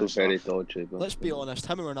Instagram also and very stuff. dodgy. But Let's be honest,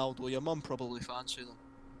 him and Ronaldo, your mum probably fancy them.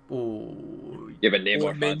 oh Yeah, but Neymar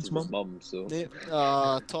Owen Main's fancies his mum,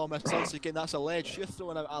 so. Thomas, once again, that's alleged. You're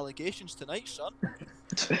throwing out allegations tonight, son.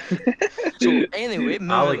 So anyway,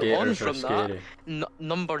 moving on alligators are from that, scary.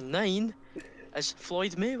 number 9 is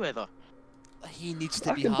Floyd Mayweather. He needs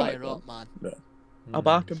to I be can back higher that. up, man. I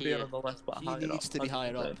back him Yeah. being on the list, but He higher needs up. to be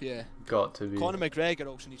higher up, 100%. yeah. Got to be. Conor McGregor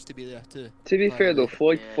also needs to be there too. To be By fair the though,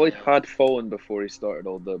 way. Floyd Yeah. had fallen before he started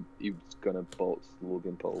all the. He was gonna box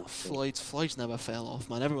Logan Paul. so. Floyd's never fell off,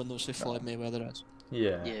 man. Everyone knows who Floyd Mayweather is.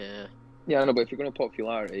 Yeah. Yeah. Yeah, I know, but if you're going to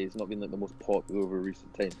popularity, he's not been like the most popular over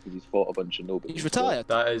recent times because he's fought a bunch of nobody. He's retired.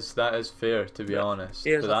 That is fair to be Yeah. honest.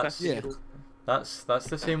 He is But a that's 50-year-old. that's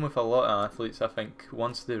the same with a lot of athletes. I think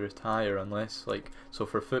once they retire, unless like so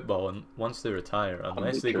for football, and once they retire,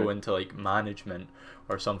 unless they go Punditry. into like management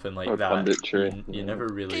or something like Or that, punditry, you yeah. never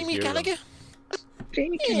really Jamie hear them. Carragher?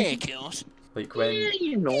 Yeah, of course. Like when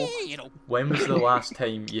you know. Yeah, you know. when was the last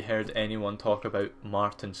time you heard anyone talk about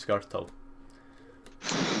Martin Skirtle?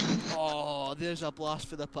 Oh, there's a blast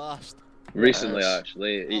for the past. Recently, Yes.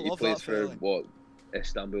 actually, I he love plays that for fella. what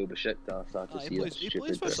Istanbul Besiktas. I Ah, just he see a plays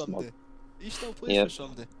stupid for bit somebody. smug. He still plays Yeah. for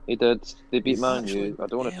somebody. He did. They beat He's Man actually- U. I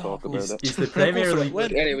don't want to yeah, talk about He's, it. he's the Premier Go for it. League.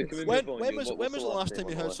 When- Anyway, can we When, move on? when You- was what when was the last time on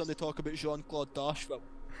you the heard list? somebody talk about Jean-Claude Dashville?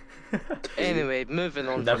 Anyway, moving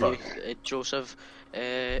on Never. from you, Joseph.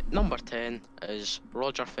 Number 10 is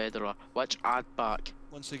Roger Federer, which I'd back.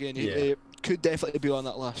 Once again, Yeah. he could definitely be on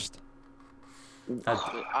that list.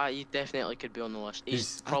 He definitely could be on the list.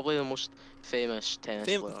 He's probably the most famous tennis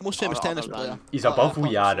player. Most famous tennis player. He's above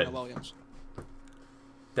Wee Aaron. Williams.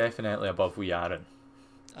 Definitely above Wee Aaron.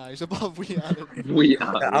 He's above Wee Aaron. Wee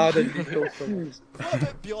Aaron. What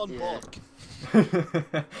about Bjorn Borg?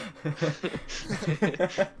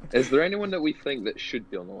 Is there anyone that we think that should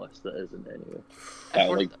be on the list that isn't anyway?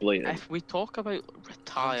 Like blatant. If we talk about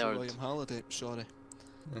retired, William Halliday, sorry.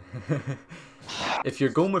 If you're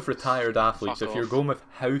going with retired athletes, Fuck if you're off. going with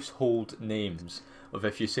household names, of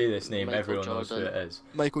if you say this name, Michael everyone knows who Jordan. it is.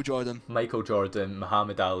 Michael Jordan. Michael Jordan,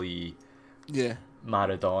 Muhammad Ali, Yeah.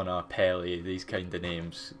 Maradona, Pele, these kind of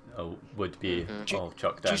names would be Mhm. all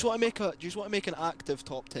chucked Do you in. just want to make a? Do you just want to make an active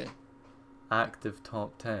top 10? Active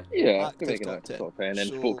top 10. Yeah, I Active can make an top active 10. top 10, and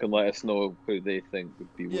So- folk can let us know who they think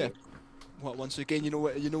would be Yeah. worth. What? Once again, you know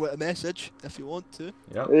what to message if you want to.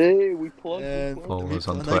 Yep. Hey, we plug. Follow us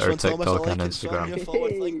on Nice Twitter, one, Thomas, I TikTok, like and it, son, Instagram. you're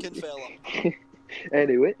forward thinking, fella.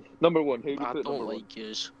 Anyway, number one. Who do we I put don't number like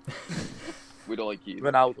yous. one? We don't like you.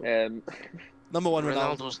 Ronaldo. Number one,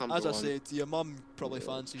 Ronaldo's Ronaldo. number As I one. said, your mum probably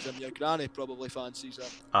fancies him. Your granny probably fancies him.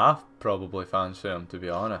 I probably fancy him, to be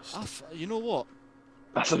honest. You know what?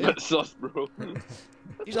 That's a bit sus, bro.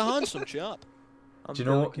 He's a handsome chap. Do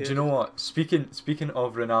you know what? Speaking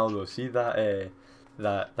of Ronaldo, see that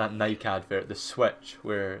Nike advert, the switch,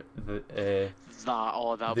 where the That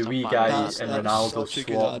was a wee bad guy idea. That's and Ronaldo such a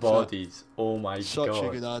good swap advert. bodies. Oh my Such a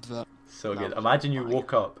god, good advert. so That good. was Imagine you bad.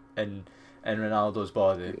 woke up in Ronaldo's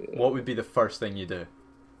body. What would be the first thing you do?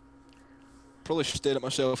 Probably stare at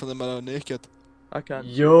myself in the mirror naked. I can't.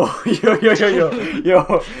 Yo.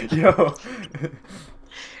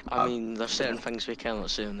 I mean, there's certain things we cannot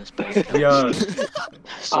say on this podcast. Yeah,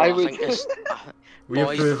 So I I, would- think it's we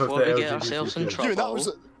boys, approve of before the we get ourselves in LGBTQ.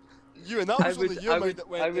 trouble. You and that was I would- only your I mind would- that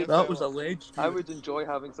went I would- there, That was fella. alleged. I would enjoy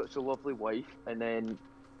having such a lovely wife, and then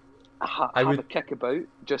I have would- a kick about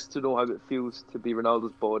just to know how it feels to be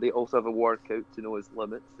Ronaldo's body. Also have a workout to know his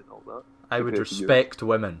limits and all that. I would compared to you. respect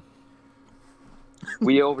women,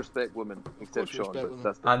 We all respect women, except course we Sean. respect But women.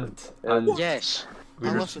 that's and different. and Yes.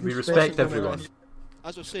 we respect women. everyone.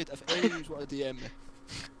 As I said, if any of you want to DM me,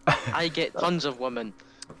 I get tons of women.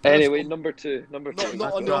 Anyway, number two. not on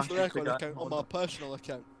the That's off the record right. account, on my personal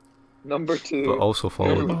account. Number two. But also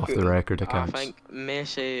follow the off the record I accounts. think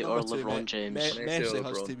Messi or Number two, LeBron Me- James. Messi Messi or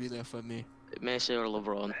has LeBron. to be there for me. Messi or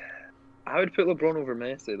LeBron. I would put LeBron over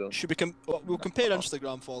Messi though. Should we we'll compare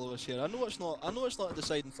Instagram followers here. I know it's not a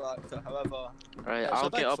deciding factor. However, Right, It's a I'll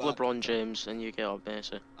big get up fact. LeBron James and you get up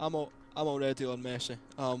Messi. I'm already on Messi.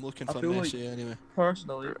 I'm looking I for feel like- Messi anyway.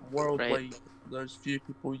 Personally, worldwide, there's few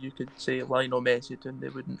people you could say Lionel Messi to and they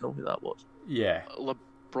wouldn't know who that was. Yeah,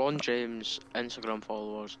 LeBron James Instagram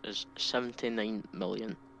followers is 79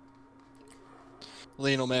 million.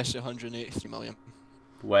 Lionel Messi 183 million.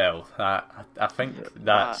 well, I think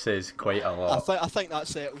that says quite a lot. I think that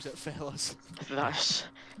settles it, fellas.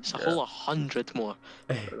 It's a whole 100 more.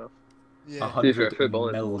 Yeah. 100 football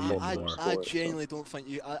is million I more. genuinely don't think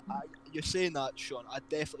you're saying that, Sean. I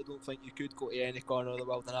definitely don't think you could go to any corner of the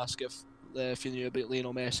world and ask if you knew about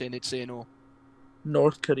Lionel Messi and they'd say no.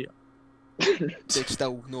 North Korea. They'd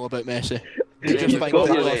still know about Messi. Yeah, They just you've think got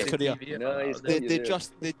about you North there. Korea. No, he's They got you there.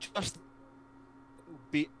 just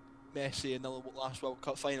beat Messi in the last World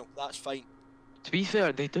Cup final. That's fine. To be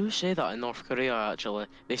fair, they do say that in North Korea actually.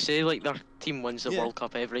 They say like their team wins the Yeah. World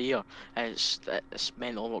Cup every year. It's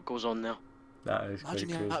mental what goes on there. That is quite Imagine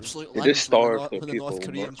the crazy. absolute They lives just starve when their the people, North no?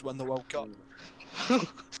 Koreans win the World Cup.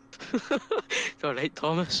 Alright,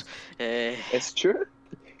 Thomas. It's true.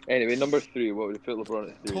 Anyway, number three. What would you put LeBron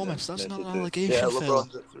at three? Thomas, then? that's not Messi an two. allegation, Yeah, fella.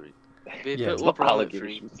 LeBron's at 3. We Yeah, put it's not LeBron at 3.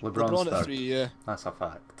 allegations. LeBron's LeBron at third. 3, yeah. That's a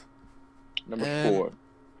fact. Number Um, 4.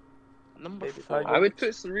 Number Maybe 4. I would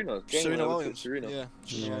put Serena. Genuinely, Serena I would Williams. Put Serena. Yeah,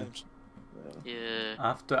 Serena Yeah. Williams.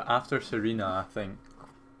 Yeah. After Serena, I think.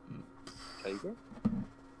 Tiger.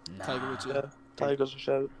 Nah. Tiger Woods, yeah. Yeah, Tiger's a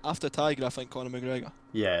shout. After Tiger, I think Conor McGregor.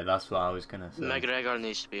 Yeah, that's what I was gonna say. McGregor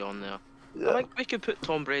needs to be on there. I Yeah. think we could put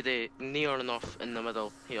Tom Brady near enough in the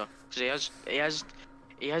middle here, because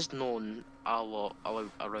he has known a lot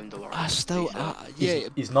around the world. Yeah.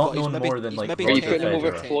 He's not but he's known maybe- more than he's like maybe Are you Roger putting him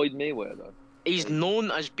over Federer. Floyd Mayweather? He's known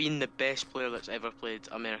as being the best player that's ever played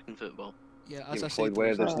American football. Yeah, as Yeah, I Floyd said,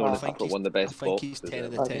 Mayweather's known I as think one of the best I think he's boxers 10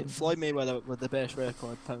 out ever. of 10. Floyd Mayweather with the best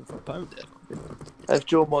record pound for pound. If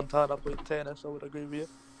Joe Montana played tennis, I would agree with you.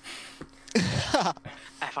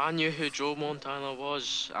 If I knew who Joe Montana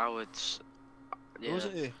was, I would. Yeah.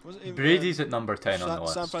 Wasn't he? Wasn't he? Brady's at number 10 on the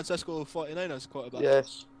list. San Francisco 49ers quarterback.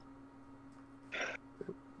 Yes.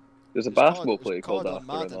 There's a It's called- basketball it's player called called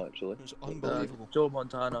after him, Madden. actually. It was unbelievable. Joe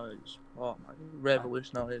Montana is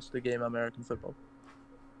revolutionised the game of American football.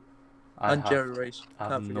 And Jerry Rice. I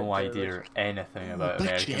Can't have forget no Jerry idea Rice. anything Oh, about big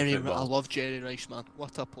American Jerry, I football. love Jerry Rice, man.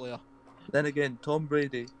 What a player. Then again, Tom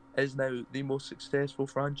Brady is now the most successful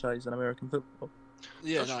franchise in American football.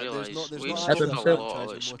 Yeah, Just nah, realise there's we not talk actually a a himself. lot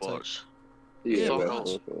franchise about in more time. sports. Yeah, Yeah, but well,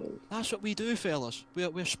 that's- That's what we do, fellas.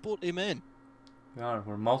 We're sporty men. We're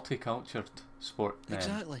multicultural sport men.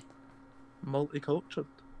 Exactly. Multicultural.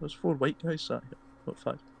 There's 4 white guys sat here. Not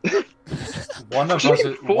 5. One of us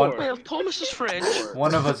is Four. Well, Thomas is French.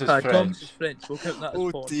 one of us is Thomas French. is French. We'll count that as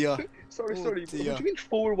Oh porn. dear. Sorry, Oh, sorry. What do dear. you mean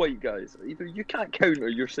 4 white guys? Either you can't count or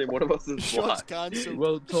you're saying one of us is Sean's black. cancelled.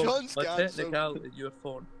 Well, Tom, Sean's by cancelled. technicality, you're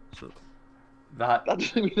foreign. So That That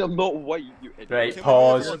doesn't mean I'm not white, you idiot. right. Can we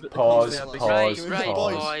Pause. move on? Pause. Right, Pause. Can we Right, move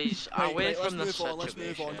Pause. on? boys, Right, away right, from the let's move on. Let's move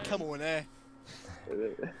on. situation. Come on, eh?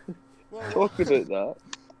 Well, Talk about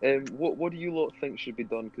that. What do you lot think should be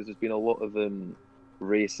done? Because there's been a lot of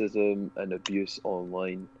racism and abuse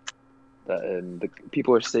online. That the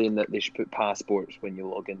people are saying that they should put passports when you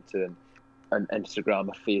log into an Instagram,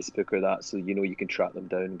 a Facebook, or that, so you know you can track them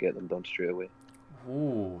down and get them done straight away.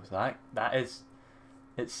 Ooh, that is,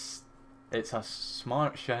 it's a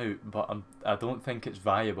smart shout, but I don't think it's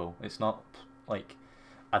viable. It's not like,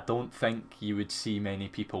 I don't think you would see many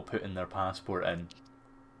people putting their passport in.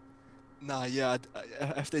 nah, yeah.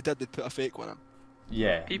 If they did, they'd put a fake one in.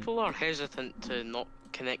 Yeah. People are hesitant to not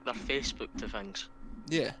connect their Facebook to things.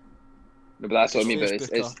 Yeah. No, but that's what I mean. But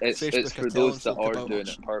Facebook it's are for telling those that folk are about doing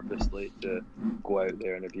us. it purposely to go out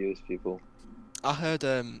there and abuse people. I heard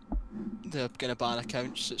they're gonna ban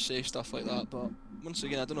accounts that say stuff like that, but once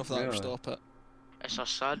again, I don't know if that will Really? stop it. It's a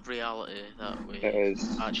sad reality that we It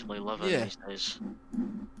is. actually live in Yeah. these days.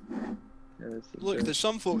 Look, there's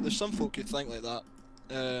some folk who think like that,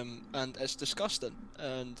 and it's disgusting,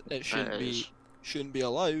 and it It is. shouldn't be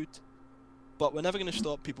allowed. But we're never going to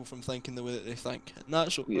stop people from thinking the way that they think, and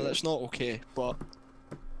Yeah. that's not okay. But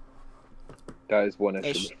that is one issue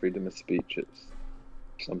It's- with freedom of speech. It's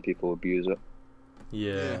some people abuse it.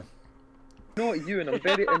 Yeah. No, Ewan, I'm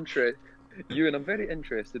very interested. Ewan, I'm very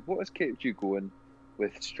interested. What has kept you going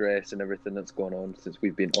with stress and everything that's gone on since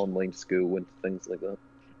we've been online school and things like that?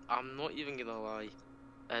 I'm not even gonna lie.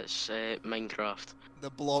 It's Minecraft. the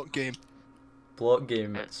block game, Block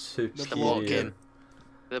game It's the block superior. game.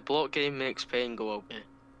 The block game makes pain go away.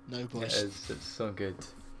 no It boys. is. It's so good.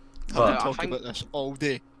 I'm But going to I talk think- about this all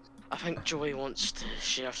day. I think Joey wants to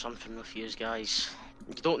share something with you guys.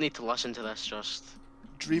 You don't need to listen to this, just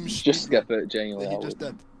Dreams. Just skip it, genuinely. That he just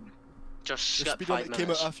did. just The skip speedrun 5 that came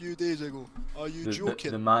minutes. out a few days ago. Are you The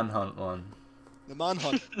joking? manhunt one. The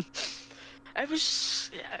manhunt. It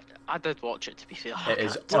was. Yeah, I did watch it, to be fair. It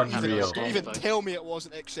is Don't unreal. even tell me it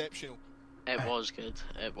wasn't exceptional. It was good.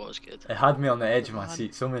 It was good. It had me on the edge of my Man.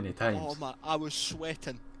 seat so many Oh times. man, I was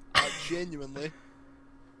sweating. Like, genuinely.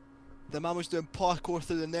 The man was doing parkour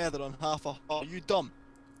through the nether on half a heart. Are you dumb?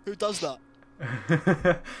 Who does that?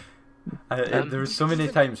 There were so many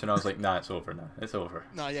times when I was like, nah, it's over now. It's over.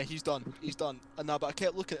 Nah, yeah, he's done. He's done. And nah, but I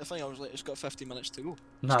kept looking at the thing. I was like, it's got 15 minutes to go. It's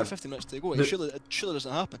Nah, got 15 minutes to go. the- It surely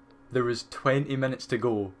doesn't happen. there was 20 minutes to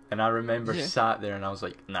go, and I remember Yeah. sat there and I was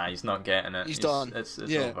like, nah, he's not getting it. He's done. It's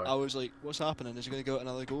Yeah, over. I was like, what's happening? Is he going to go out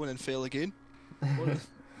another go and then fail again? What-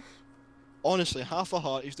 Honestly, half a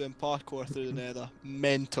heart, he's doing parkour through the nether.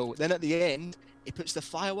 Mental. Then at the end, he puts the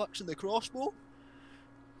fireworks in the crossbow.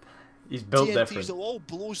 He's built TNT's different. the wall,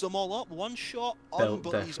 blows them all up. One shot, Built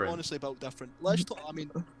unbelievable. He's different. honestly built different. Let's talk. I mean,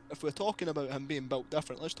 if we're talking about him being built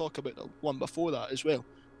different, let's talk about the one before that as well.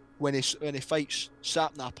 When he fights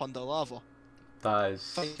Sapnap under lava. That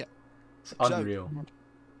is Fight it. it's So- unreal.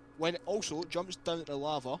 When it also jumps down into the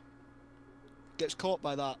lava, gets caught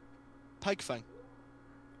by that pig thing.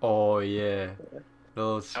 Oh yeah,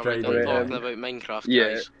 those Are we striding. done Right, talking um, about Minecraft,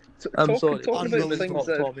 yeah. guys? I'm sorry, Talking about the unbelievable. things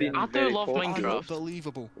that have Tommy. been I do very love popular. Minecraft.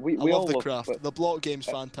 Unbelievable. We I all love the love craft. it. The block game's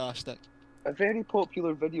fantastic. A very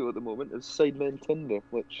popular video at the moment is Sidemen Tinder,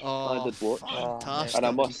 which Oh, I did watch. fantastic. And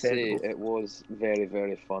I must say, Incredible. it was very,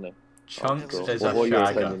 very funny. Chunks Oh, is well, a what are your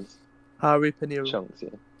shagger. opinions? Harry Pinero. Chunks, yeah.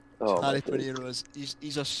 Oh, my Harry days. Pinero is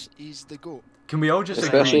he's the goat. Can we all just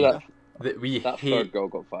Especially agree that, that we that hate? third girl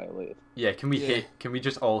got violated. Yeah, can we Yeah. hate? Can we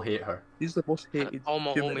just all hate her? He's the most hated. All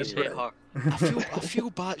my human homies in hate her. I feel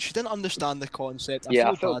bad. She didn't understand the concept. I Yeah,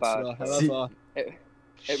 I feel felt bad for bad. her. See- However,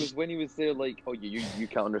 It was when he was there, like, oh, you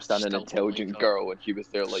can't understand an Still intelligent don't like her. girl, and he was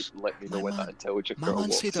there, like, let me know My when man- that intelligent my girl man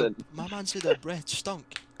walks said her, in. my man said her breath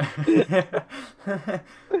stunk. That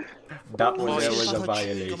My was man there said was if I a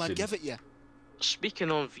had chewing gum, I'd violation. give it you.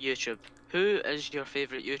 Speaking of YouTube, who is your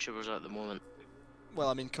favourite YouTubers at the moment? Well,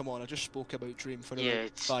 I mean, come on, I just spoke about Dream for Yeah, about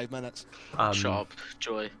it's- 5 minutes. Shut up,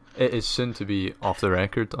 Joy. It is soon to be off the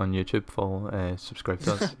record on YouTube. Follow, subscribe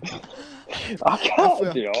to us. I can't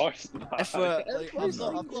we're- be arsed, man. If like,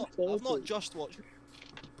 I've not just watched.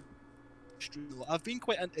 I've been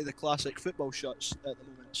quite into the classic football shots at the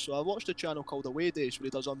moment, so I watched a channel called Away Days where he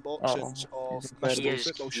does unboxings of he's mystical He is,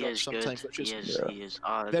 football he shots is sometimes, good. which is He is.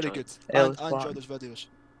 I very enjoy good. it. Ellis I enjoy Platten. those videos.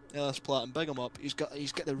 Ellis Platten, big him up. He's got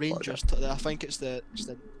the Rangers. I think it's an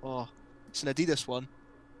Adidas one,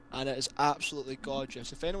 and it is absolutely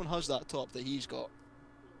gorgeous. If anyone has that top that he's got,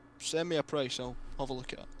 send me a price. I'll have a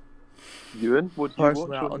look at it. Ewan, what do you watch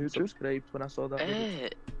Personally, I on YouTube? unsubscribed when I saw that. video.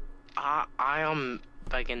 I am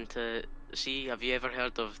big into. See, have you ever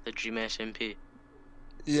heard of the Dream SMP?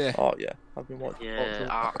 Yeah. Oh yeah, I've been watching.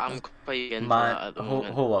 Yeah, I'm quite into that Man, at the hold,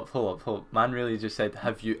 moment. hold up. Man really just said,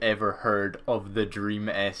 have you ever heard of the Dream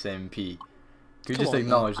SMP? Could you Come just on,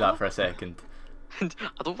 acknowledge that for a second? I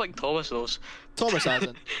don't think Thomas knows. Thomas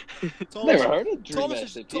hasn't. Never heard of Dream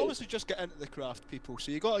Thomas SMP. is just getting into the craft, people.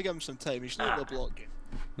 So you got to give him some time. He's new to the block game.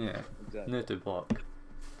 Yeah, Exactly. new to block game.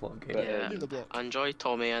 But, Yeah. New to the block. I enjoy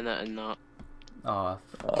Tommy in it and that. Oh,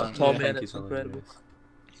 Tommy I in think it's he's incredible. hilarious.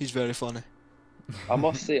 He's very funny. I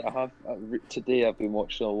must say, today I've been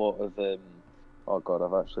watching a lot of. Oh God,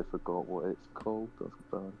 I've actually forgot what it's called.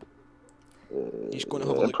 He's going to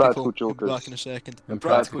have a look. Impractical People. Jokers. Back in a second.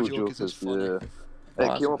 Impractical Jokers is funny. Yeah.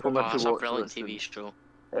 Oh, It came up on my That's to a watch brilliant list, TV and show.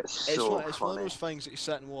 It's It's, so one of funny. those things that you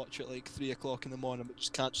sit and watch at like 3 o'clock in the morning, but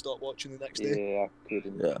just can't stop watching the next day. Yeah, I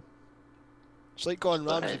couldn't. Yeah. It's like Gordon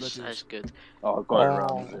Ramsay It's videos. good. Oh, Gordon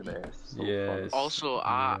Oh. Ramsay, man. It's so Yes. funny. Also,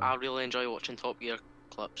 Yeah. I really enjoy watching Top Gear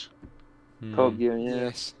clips. Top Hmm. Gear, yeah.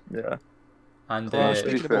 Yes. Yeah. And Oh, to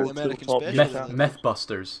speaking be about fair, the American Top special. Myth, Channel.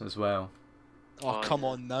 Mythbusters as well. Oh, Oh, come yeah.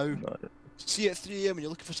 on now. No, See at 3 a.m. when you're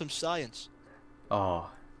looking for some science. Oh,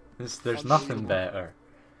 there's nothing Unbelievable. better.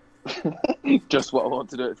 Just what I want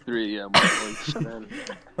to do at 3 a.m.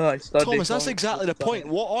 I studied Thomas, that's science, exactly the studied point.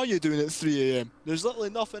 What are you doing at 3 a.m.? There's literally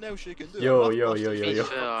nothing else you can do. Yo, Mythbusters yo, is yo.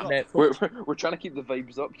 fucked Fair. up. we're trying to keep the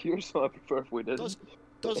vibes up here, so I prefer if we didn't.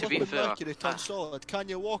 Does To be liquid fair, mercury turn solid? Can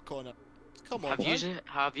you walk on it? Come on, man.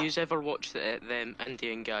 Have you ever watched them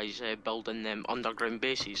Indian guys building them underground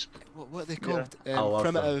bases? What are they Yeah. called? I love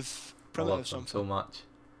them. Primitive I love them something. so much.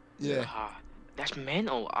 Yeah. That's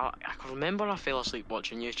mental. I can remember I fell asleep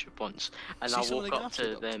watching YouTube once, and See I some of woke the up gaffs to they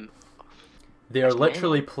built? them. They are That's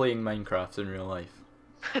literally playing Minecraft in real life.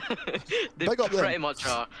 They Big up them. pretty much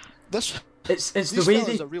are. This It's these the way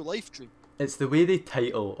fellas they are real life dream. it's the way they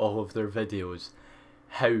title all of their videos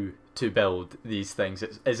how to build these things.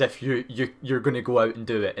 It's as if you're going to go out and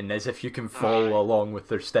do it, and as if you can follow Aye. along with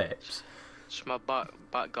their steps. So my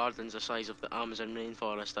back garden's the size of the Amazon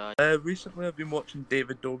rainforest. Recently, I've been watching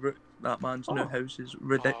David Dobrik. That man's new house is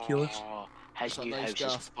ridiculous. Oh, his It's a new nice house is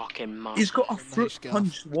gaff. fucking massive. He's got a Nice fruit gaff.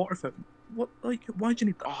 punch water fountain. What? Like, why do you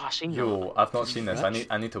need that? Oh, I seen that. Yo, I've not Is he seen this. rich?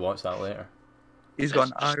 I need to watch that later. He's got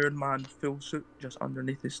an Iron Man full suit just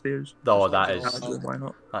underneath his stairs. Oh, That's that not is bad. So why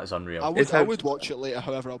not? that is unreal. I would watch it later.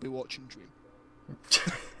 However, I'll be watching Dream.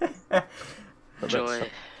 Joy.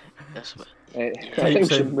 That's what. I think we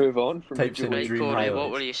should in- move on from types in Joey. Right, Dream Corey, what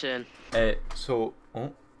highlights. were you saying?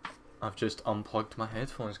 Oh, I've just unplugged my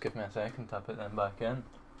headphones. Give me a second to put them back in.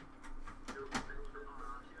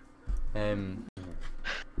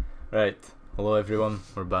 Right. Hello everyone,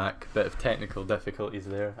 we're back. Bit of technical difficulties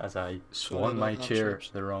there as I swung my about that, chair chaps.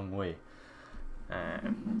 the wrong way.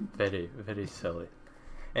 Very, very silly.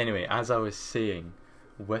 Anyway, as I was saying,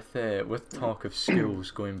 with talk of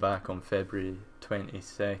schools going back on February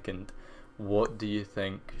 22nd, what do you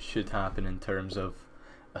think should happen in terms of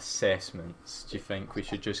assessments? Do you think we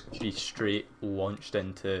should just be straight launched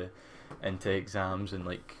into exams and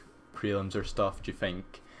like prelims or stuff? Do you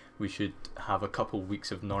think we should have a couple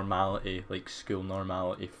weeks of normality, like school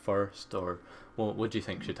normality first, or what do you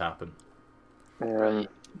think should happen?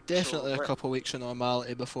 Definitely So, a couple of weeks of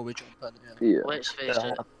normality before we jump in. Yeah. Yeah. Let's face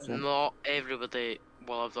Yeah, it, 100%. not everybody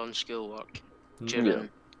will have done schoolwork Yeah. during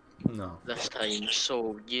No. this time,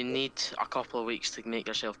 so you need a couple of weeks to make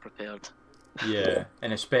yourself prepared. Yeah,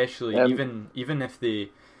 and especially even if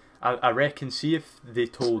they, I reckon, see if they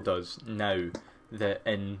told us now that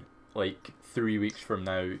in like 3 weeks from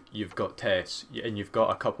now you've got tests and you've got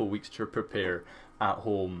a couple weeks to prepare at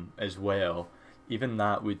home as well. Even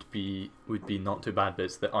that would be not too bad, but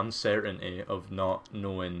it's the uncertainty of not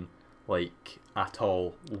knowing like at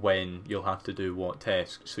all when you'll have to do what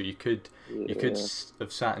tests. So you could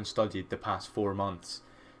have sat and studied the past 4 months,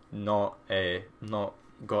 not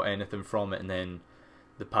got anything from it, and then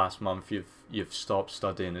the past month you've stopped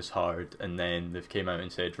studying as hard, and then they've came out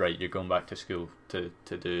and said, right, you're going back to school to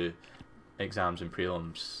do exams and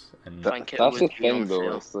prelims. And I think it That's the would be thing,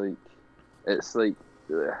 though. unfair. It's like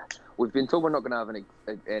we've been told we're not going to have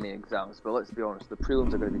any exams, but let's be honest, the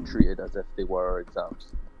prelims are going to be treated as if they were exams.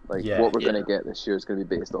 Like what we're going to get this year is going to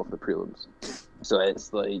be based off the prelims. So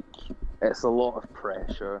it's like it's a lot of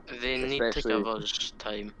pressure. They need to give us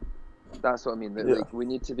time. That's what I mean. That, like, we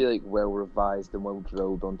need to be like well revised and well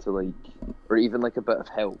drilled onto like, or even like a bit of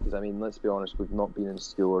help. Because I mean, let's be honest, we've not been in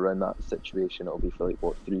school around that situation. It'll be for like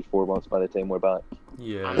what 3-4 months by the time we're back.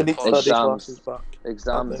 Yeah. They need study classes back.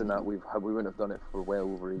 Exams and that we wouldn't have done it for well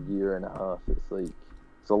over a year and a half. It's like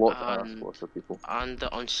it's a lot to ask for people. And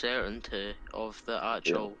the uncertainty of the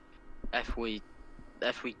actual if we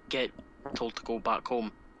get told to go back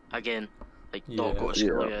home again, like not go to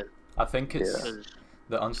school again. I think it's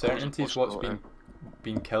the uncertainty is what's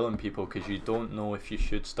been killing people, because you don't know if you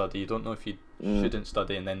should study, you don't know if you shouldn't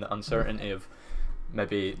study, and then the uncertainty of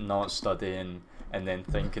maybe not studying and then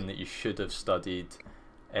thinking that you should have studied,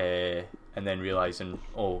 and then realising,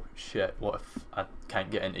 oh shit, what if I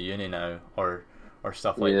can't get into uni now, or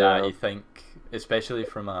stuff like that. You think, especially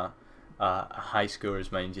from a high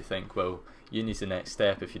schooler's mind, you think, well, uni's the next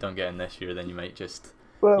step. If you don't get in this year, then you might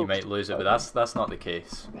lose it, but that's not the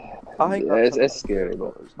case. I think it's scary,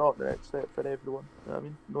 but it's not the next step for everyone. You know what I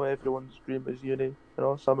mean, not everyone's dream is uni. You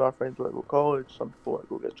know, some of our friends want to go to college, some people want to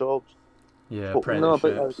go get jobs. Yeah, But no,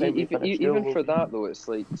 but apprenticeships. even for that though, it's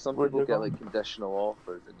like some people get like conditional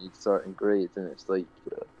offers and need certain grades, and it's like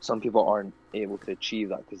some people aren't able to achieve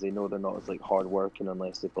that because they know they're not as like hard working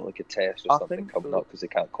unless they've got like a test or something coming up because they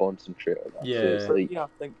can't concentrate on that. Yeah. So it's like, I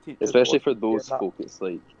think teachers especially want for to those get that. folk, it's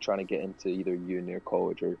like trying to get into either uni or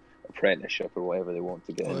college or apprenticeship or whatever they want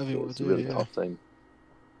to get Whatever you into. want It's to a do, really yeah. tough time.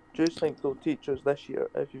 Do you think though teachers this year,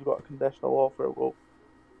 if you've got a conditional offer, will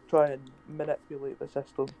try and manipulate the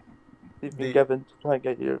system they've been given to try and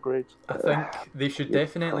get your grades? I think they should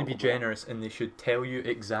definitely be generous, and they should tell you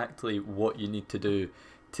exactly what you need to do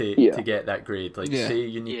to get that grade. Like, say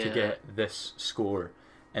you need to get this score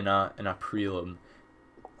in a prelim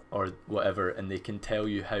or whatever, and they can tell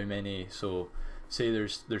you how many. So, say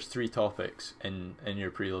there's 3 topics in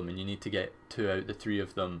your prelim, and you need to get 2 out of the 3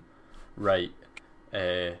 of them right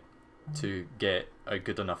to get a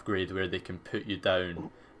good enough grade where they can put you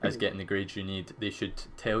down as getting the grades you need. They should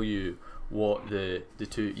tell you what the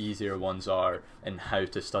 2 easier ones are and how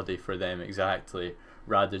to study for them exactly,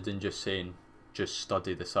 rather than just saying just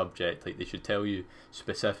study the subject. Like, they should tell you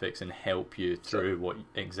specifics and help you through what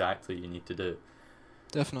exactly you need to do.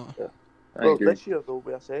 Definitely. Well, this year though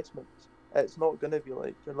with assessments, it's not going to be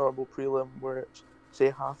like your normal prelim where it's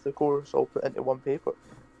say half the course all put into one paper.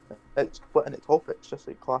 It's split into topics, just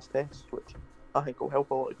like class tests, which I think will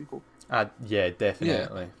help a lot of people. Yeah,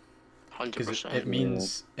 definitely. 100%.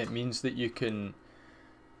 It means that you can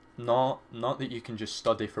not that you can just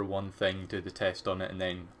study for one thing, do the test on it, and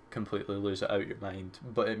then completely lose it out of your mind,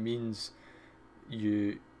 but it means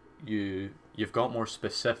you've got more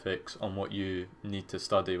specifics on what you need to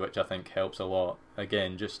study, which I think helps a lot.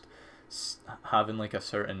 Again, just having like a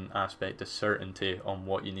certain aspect of certainty on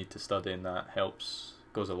what you need to study, and that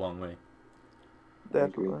goes a long way.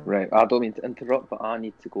 Definitely. Right, I don't mean to interrupt, but I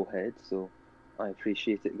need to go ahead, so I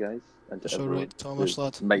appreciate it, guys. And It's everyone alright, Thomas, who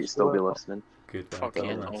lad. might still be listening. Good. Fuck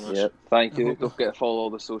yeah, Thomas. Yeah, thank I you. hope- Don't forget to follow all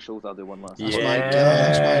the socials. I'll do one last That's time. my Yeah.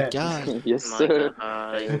 guy, that's my guy. Yes, My sir. God.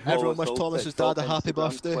 Follow Everyone us wish all, Thomas's TikTok, dad a happy Instagram,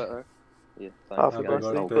 birthday. Twitter. Yeah, Happy thanks, guys.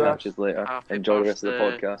 birthday, I'll Chris. catch you later. Happy Enjoy the rest of the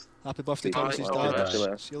birthday. podcast. Happy birthday, Speak Thomas's to you dad.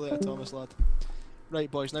 later. See you later, Thomas, lad. Right,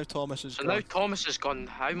 boys, now Thomas is So gone. now Thomas has gone.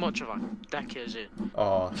 How much of a dick is he?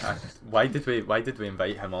 Oh, why did we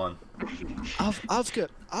invite him on? I've got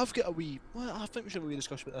a wee. Well, I think we should have a wee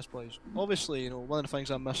discussion about this, boys. Obviously, you know, one of the things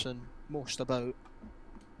I'm missing most about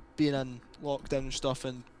being in lockdown and stuff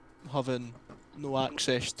and having no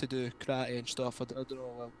access to do karate and stuff. I don't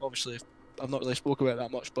know. Well, obviously, I've not really spoke about it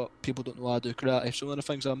that much, but people don't know I do karate. So one of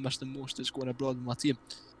the things I'm missing most is going abroad with my team.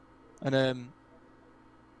 And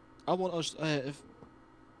I want us.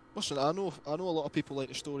 Listen, I know a lot of people like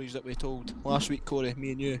the stories that we told last week, Corey,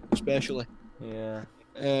 me and you especially. Yeah.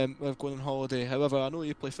 We're going on holiday. However, I know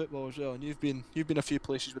you play football as well, and you've been a few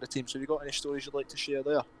places with the team. So, have you got any stories you'd like to share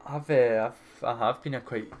there? I have been at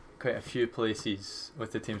quite a few places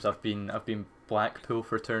with the teams. I've been Blackpool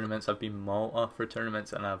for tournaments. I've been Malta for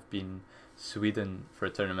tournaments, and I've been Sweden for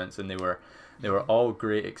tournaments, and they were all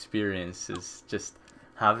great experiences. Just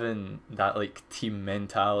having that like team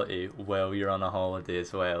mentality while you're on a holiday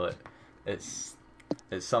as well. It's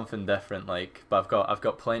something different. Like, but I've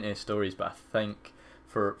got plenty of stories, but I think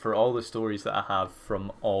for all the stories that I have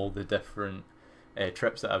from all the different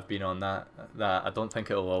trips that I've been on, that I don't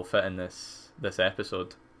think it'll all fit in this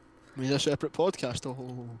episode. We need a separate podcast.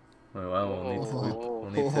 Oh, Well, we'll need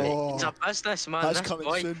to. Oh. He's a businessman. That's This coming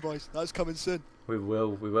boy. soon, boys. That's coming soon. We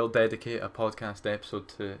will dedicate a podcast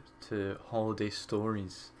episode to holiday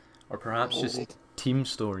stories, or perhaps just team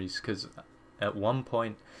stories, because at one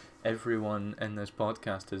point everyone in this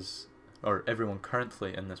podcast or everyone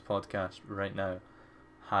currently in this podcast right now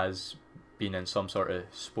has been in some sort of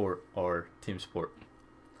sport or team sport.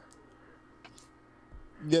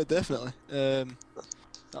 Yeah, definitely.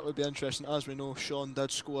 That would be interesting. As we know, Sean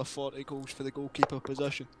did score 40 goals for the goalkeeper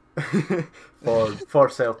position. for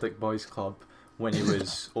Celtic Boys Club when he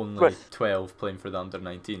was only 12 playing for the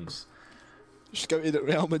under-19s. Scouted at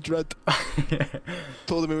Real Madrid.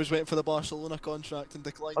 Told him he was waiting for the Barcelona contract and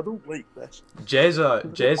declined. I don't like this.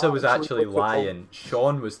 Jezza was actually Football. lying.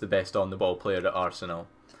 Sean was the best on-the-ball player at Arsenal.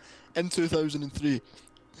 In 2003.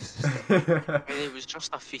 And he was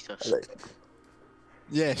just a fetus. Right.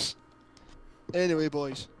 Yes. Anyway,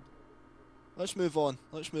 boys. Let's move on.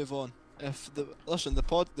 The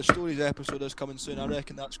stories episode is coming soon. I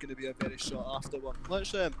reckon that's going to be a very sought after one.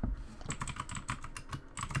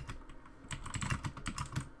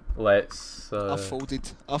 Let's. I've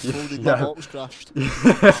folded. My yeah. bottle's crashed. Well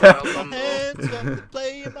done, bro. Hands got to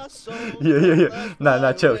play in my soul. Yeah.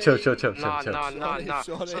 Nah, chill. Nah.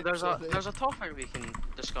 Sorry, So there's sorry. a topic we can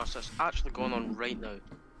discuss that's actually going on right now.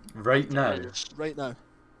 Right now, It's Right now.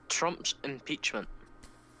 Trump's impeachment.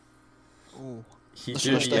 Oh. he That's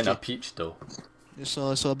do so be in a sticky. peach though. It's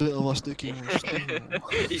a bit of a sticky one.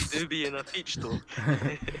 He do be in a peach though.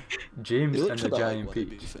 James He and looks the a bit giant like one, to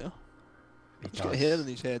be peach. fair. He He's got does. hair in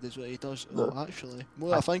his head is what he does. Oh, actually,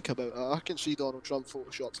 more I think about it, I can see Donald Trump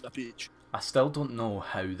photoshopped in a peach. I still don't know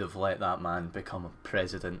how they've let that man become a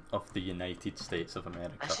president of the United States of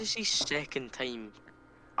America. This is his second time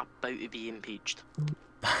about to be impeached.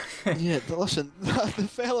 Yeah, but listen,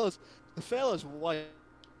 the fellas white.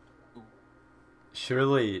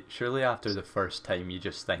 Surely after the first time you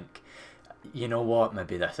just think, you know what,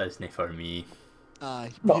 maybe this isn't for me.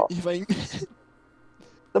 Aye. No. You think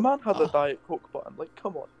The man had a Diet Coke button. Like,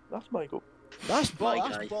 come on, that's my goal. that's My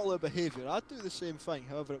guy. baller behaviour. I'd do the same thing.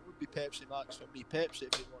 However, it would be Pepsi Max for me. Pepsi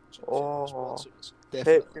if you want some Oh. sponsors.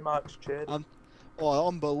 Definitely. Pepsi Max cherry. Oh,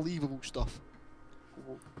 unbelievable stuff.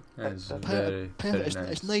 It's Pe- very It's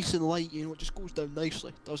nice. nice and light, you know. It just goes down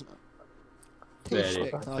nicely, doesn't it? Tastes Very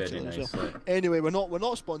spectacular as well. nicely. Anyway, we're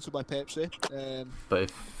not sponsored by Pepsi.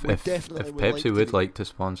 But We if definitely would Pepsi like to would be. like to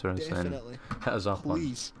sponsor us, then Definitely, hit us up on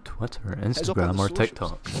please. Twitter, us up on Instagram, the or socials.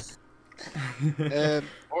 TikTok.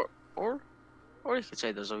 Or you could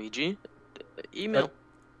say there's a wee G. Email.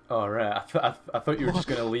 Oh right, I thought you were just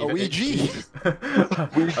gonna leave A it. wee at G? G.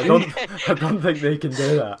 I don't think they can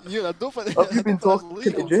do that. You, I don't think Have you been that's talking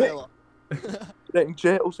legal, to Jake? fella. Reckon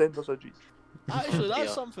Jet will send us a G. Actually,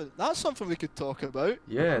 Yeah. that's something we could talk about.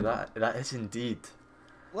 Yeah, that is indeed.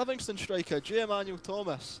 Livingston striker J. Emmanuel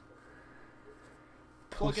Thomas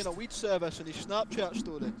plugging a weed service in his Snapchat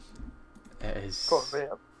story. It is. Got right.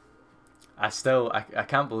 I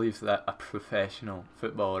can't believe that a professional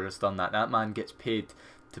footballer has done that. That man gets paid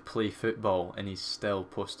to play football and he's still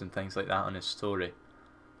posting things like that on his story.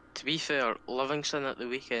 To be fair, Livingston at the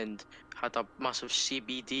weekend had a massive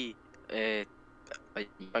CBD like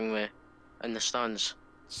thing with in the stands.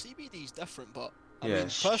 CBD is different, but I Yeah. mean,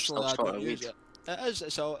 personally, I Still don't sort of use weed. it.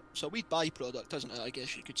 It's a weed byproduct, isn't it? I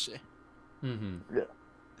guess you could say. Mm-hmm.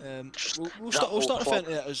 We'll That start whole referring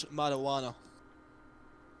to it as marijuana.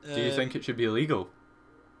 Do you think it should be illegal?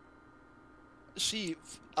 See,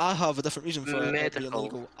 I have a different reason for it not being Medical.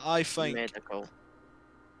 illegal. I think. Medical.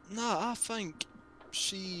 Nah, I think.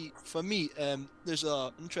 See, for me, there's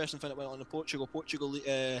a interesting thing that went on in Portugal. Portugal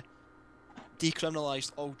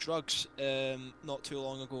decriminalised all drugs not too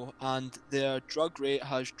long ago, and their drug rate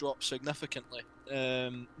has dropped significantly.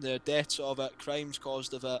 Their deaths of it, crimes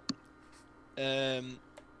caused of it,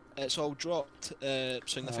 it's all dropped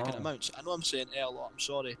significant Wow. amounts. I know I'm saying a lot. I'm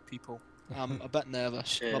sorry, people. I'm a bit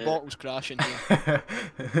nervous. My Yeah. bottle's crashing here.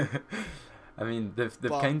 I mean, they've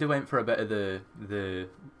But- kind of went for a bit of the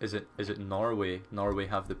is it Norway? Norway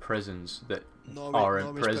have the prisons that Norway's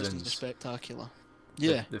in prisons prisons. are spectacular. they've-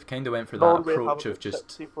 Yeah. they've kind of went for that Norway approach have of just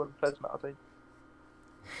 6 people in prison at a time.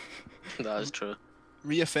 That is true.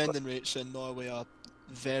 Reoffending rates in Norway are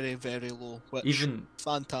very, very low, which even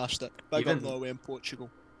fantastic. Big even- up Norway and Portugal.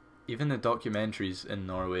 even the documentaries in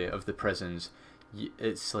Norway of the prisons.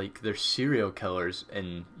 It's like they're serial killers,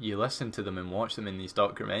 and you listen to them and watch them in these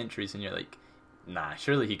documentaries, and you're like, nah,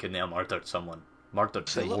 surely he couldn't have murdered someone. Murdered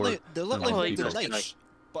They look more. like than like one they're people. nice,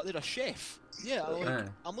 but they're a chef. Yeah, Yeah.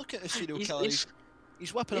 I'm looking at the serial He's- killer.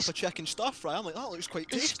 He's whipping up he's- a chicken stir fry. I'm like, that looks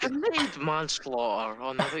quite He's tasty. committed manslaughter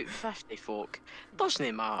on about 50 folk. Doesn't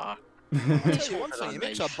it matter? I'll He's tell you one holding thing, a he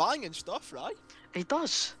makes knife. a banging stuff, right? He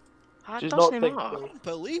does. That Do you doesn't not think matter. so?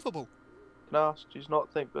 Unbelievable. Can I ask, do you not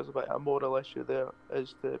think there's a bit of a moral issue there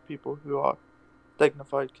as to people who are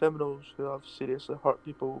dignified criminals who have seriously hurt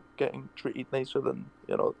people getting treated nicer than,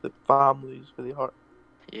 the families who they hurt?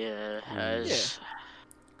 Yeah, Mm. it's...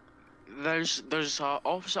 There's a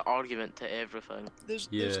opposite argument to everything. There's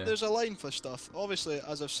a line for stuff. Obviously,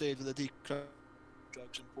 as I've said with the drugs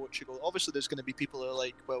in Portugal, obviously there's going to be people who are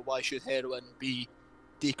like, well, why should heroin be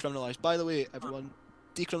decriminalised? By the way, everyone,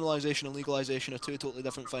 decriminalisation and legalisation are two totally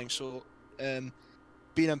different things. So,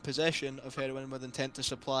 being in possession of heroin with intent to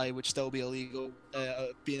supply would still be illegal.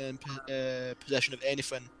 Being in possession of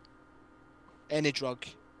anything, any drug,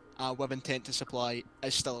 with intent to supply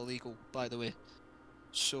is still illegal, by the way.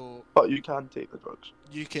 So But you can take the drugs.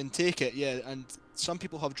 you can take it, yeah, and some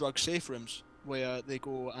people have drug safe rooms where they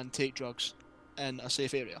go and take drugs in a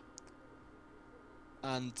safe area.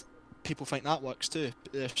 And people think that works too.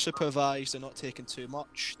 They're supervised, they're not taking too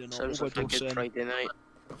much, they're not Sounds like a good overdosing. Friday night.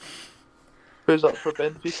 Who's up for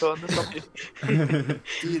Benfica on the Sunday?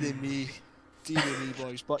 Dearie me,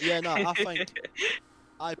 boys. But yeah, no, I think,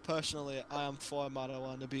 I am for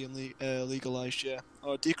marijuana being legalised, yeah,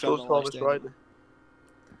 or Goes decriminalised. Thomas Anyway. Riley.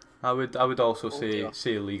 I would also dear.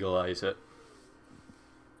 say legalise it.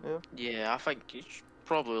 Yeah, I think you should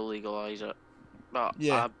probably legalise it. But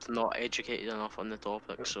Yeah. I'm not educated enough on the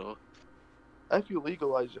topic, so... If you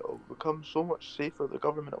legalise it, it'll become so much safer. The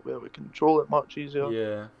government will be able to control it much easier.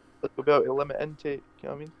 Yeah, They'll be able to limit intake, you know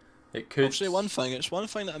what I mean? it I'll could. say one thing, it's one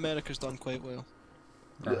thing that America's done quite well.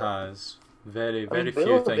 It has very I mean, very they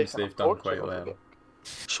few are things making a they've done fortune quite off of well. it.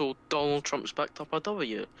 So Donald Trump's picked up a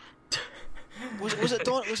W? Was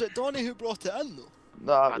it Donny who brought it in though?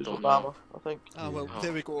 Nah, I it was don't Obama, know. I think. Ah well, Oh.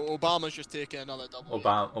 there we go. Obama's just taking another double.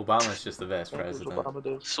 Obama's just the best I think it was president. Obama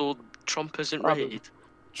days. So Trump isn't I rated?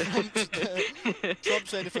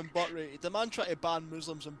 Trump's anything but rated. The man tried to ban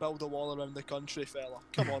Muslims and build a wall around the country, fella.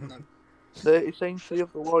 Come on now. He signed 3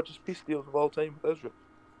 of the largest peace deals of all time with Israel.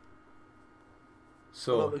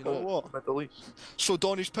 So You know what? Middle East. So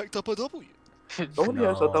Donny's picked up a W. Donny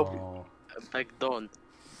has a W. no. Big Don.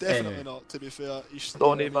 Definitely Anyway. not. To be fair, he's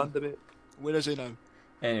Donny you know what I Van mean? de Beek. Where is he now?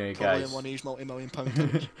 Anyway, Probably guys. in one of these multi-million-pound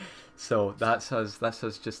tours. So that's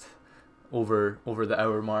us just over the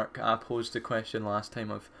hour mark. I posed the question last time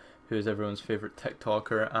of who is everyone's favourite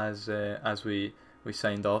TikToker as we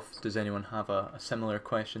signed off. Does anyone have a similar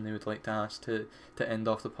question they would like to ask to end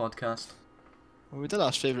off the podcast? Well, we did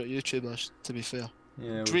ask favourite YouTubers. To be fair,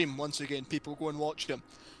 Yeah. Dream once again. People go and watch him.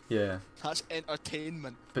 Yeah. That's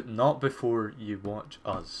entertainment. But not before you watch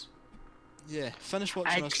us. Yeah, finish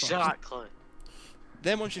watching us first. Exactly.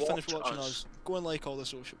 Then once you finish Watch watching us. us, go and like all the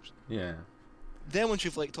socials. Yeah. Then once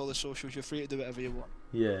you've liked all the socials, you're free to do whatever you want.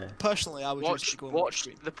 Yeah. Personally, I would just go and watch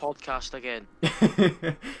Dream. the podcast again.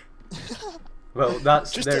 Well,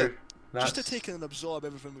 that's Just there. to- That's Just to take in and absorb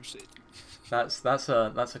everything we've said. that's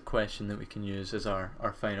a question that we can use as our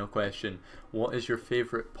final question. What is your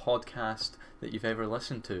favourite podcast that you've ever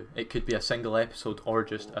listened to? It could be a single episode or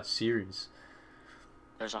just a series.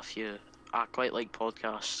 There's a few. I quite like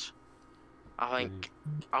podcasts. I think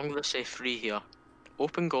I'm gonna say 3 here.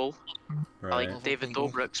 Open Goal. Right. I like Love David Open Goal.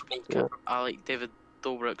 Dobrik's podcast. I like David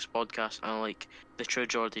Dobrik's podcast, and I like the True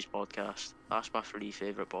Geordies podcast. That's my 3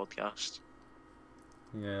 favourite podcasts.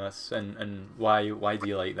 Yeah, that's and why do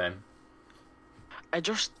you like them? They're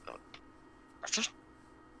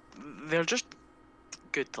just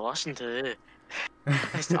good to listen to.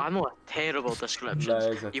 I know a terrible description.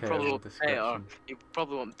 That is a You terrible probably want better. description. You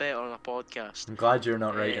probably want better on a podcast. I'm glad you're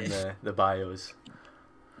not writing the bios.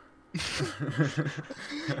 This is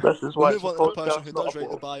We'll why move it's a on to the person podcast, who not does a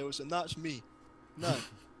write the blog. bios, and that's me. Now,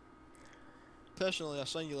 personally, a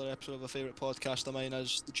singular episode of a favourite podcast of mine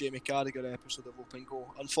is the Jamie Carragher episode of Open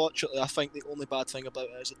Goal. Unfortunately, I think the only bad thing about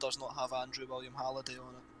it is it does not have Andrew William Halliday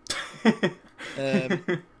on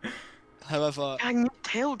it. However, Can you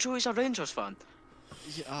tell Joey's a Rangers fan?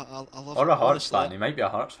 yeah, I love Or it. a Hearts Honestly, fan. He might be a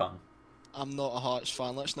Hearts fan. I'm not a Hearts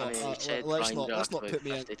fan. Let's I not. mean, you said let's not. Rangers Let's not about put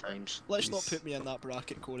me in. 50 times. Let's not He's- put me in that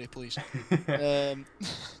bracket, Corey, please. Didn't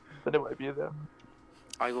want to be there.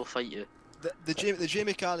 I will fight you. The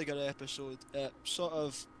Jamie Carragher episode,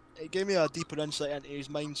 it gave me a deeper insight into his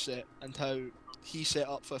mindset and how he set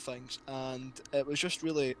up for things, and it was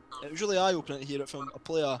really eye opening to hear it from a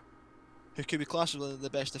player who could be classed as one of the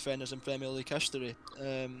best defenders in Premier League history.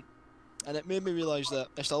 And it made me realise that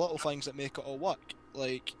it's the little things that make it all work.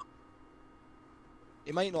 Like,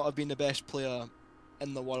 he might not have been the best player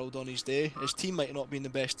in the world on his day. His team might not have been the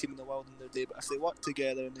best team in the world on their day, but if they worked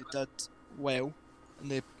together and they did well, and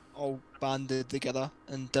they all banded together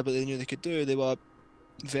and did what they knew they could do, they were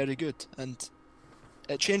very good, and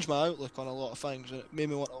it changed my outlook on a lot of things, and it made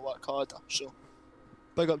me want to work harder. So,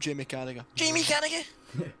 big up Jamie Carragher. Jamie Carragher.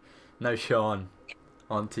 Now, Sean,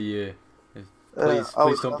 on to you. I Please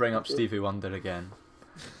would don't have bring to up say- Stevie Wonder again.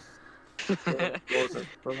 Wasn't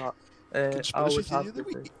for that. I Conspiracy would theory have of the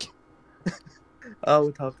to say, week. I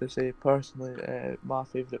would have to say personally, my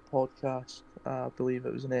favourite podcast. I believe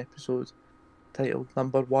it was an episode titled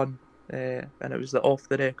Number One, and it was the Off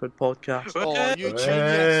the Record podcast. Oh, you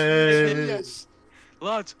genius!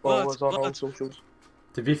 Lads, Follow lads, us on all lads. socials.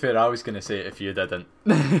 To be fair, I was going to say it if you didn't.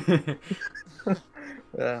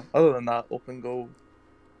 Yeah. Other than that, Open Goal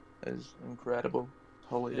is incredible.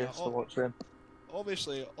 Hilarious Yeah, to watch them.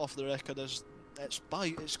 Obviously, Off the Record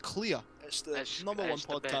it's clear. It's the It's- number one it's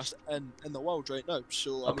the podcast in the world right now.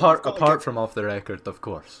 So apart from Off the Record, of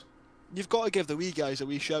course. you've got to give the wee guys a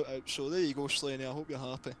wee shout out. So there you go, Slaney. I hope you're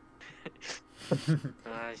happy.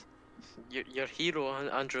 Aye. Your hero,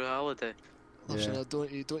 Andrew Halliday. Listen, Yeah.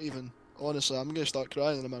 you don't even. Honestly, I'm gonna start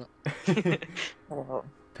crying in a minute.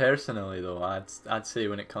 Personally, though, I'd say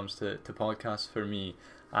when it comes to podcasts, for me,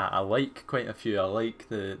 I like quite a few. I like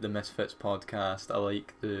the Misfits podcast. I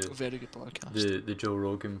like the Very good podcast. the Joe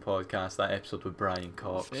Rogan podcast. That episode with Brian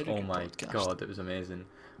Cox. Very Oh good my podcast. god, it was amazing.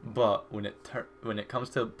 But when it comes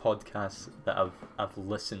to podcasts that I've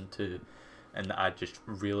listened to and that I just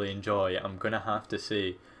really enjoy, I'm gonna have to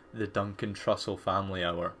say the Duncan Trussell Family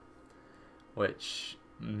Hour, which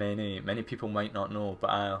many people might not know, but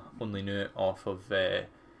I only knew it off of the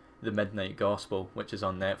Midnight Gospel, which is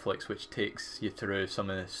on Netflix, which takes you through some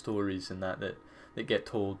of the stories and that get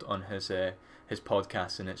told on his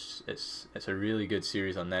podcast, and it's a really good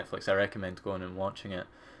series on Netflix. I recommend going and watching it.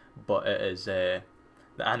 But it is the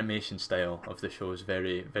animation style of the show is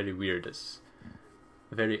very, very weird. It's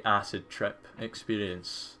a very acid trip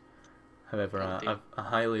experience. However, I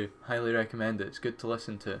highly recommend it. It's good to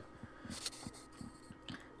listen to.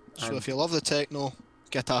 So if you love the techno,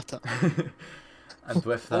 get at it. And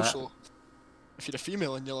with that, Also, if you're a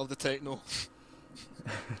female and you love the techno,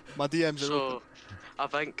 my DMs are open. So, I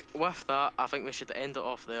think with that, I think we should end it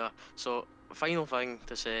off there. So, final thing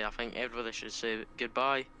to say, I think everybody should say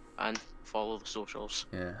goodbye and follow the socials.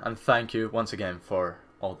 yeah, and thank you once again for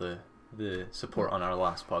all the support on our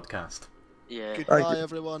last podcast. Yeah. Goodbye,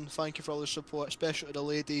 everyone. Thank you for all the support, especially to the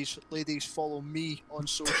ladies. Ladies, follow me on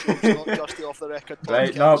socials, not just the Off the Record podcast.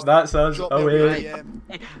 Right, no, that's us Drop me a away.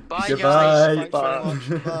 DM. Bye, Goodbye. guys. Thanks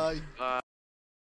very much. Bye. Bye.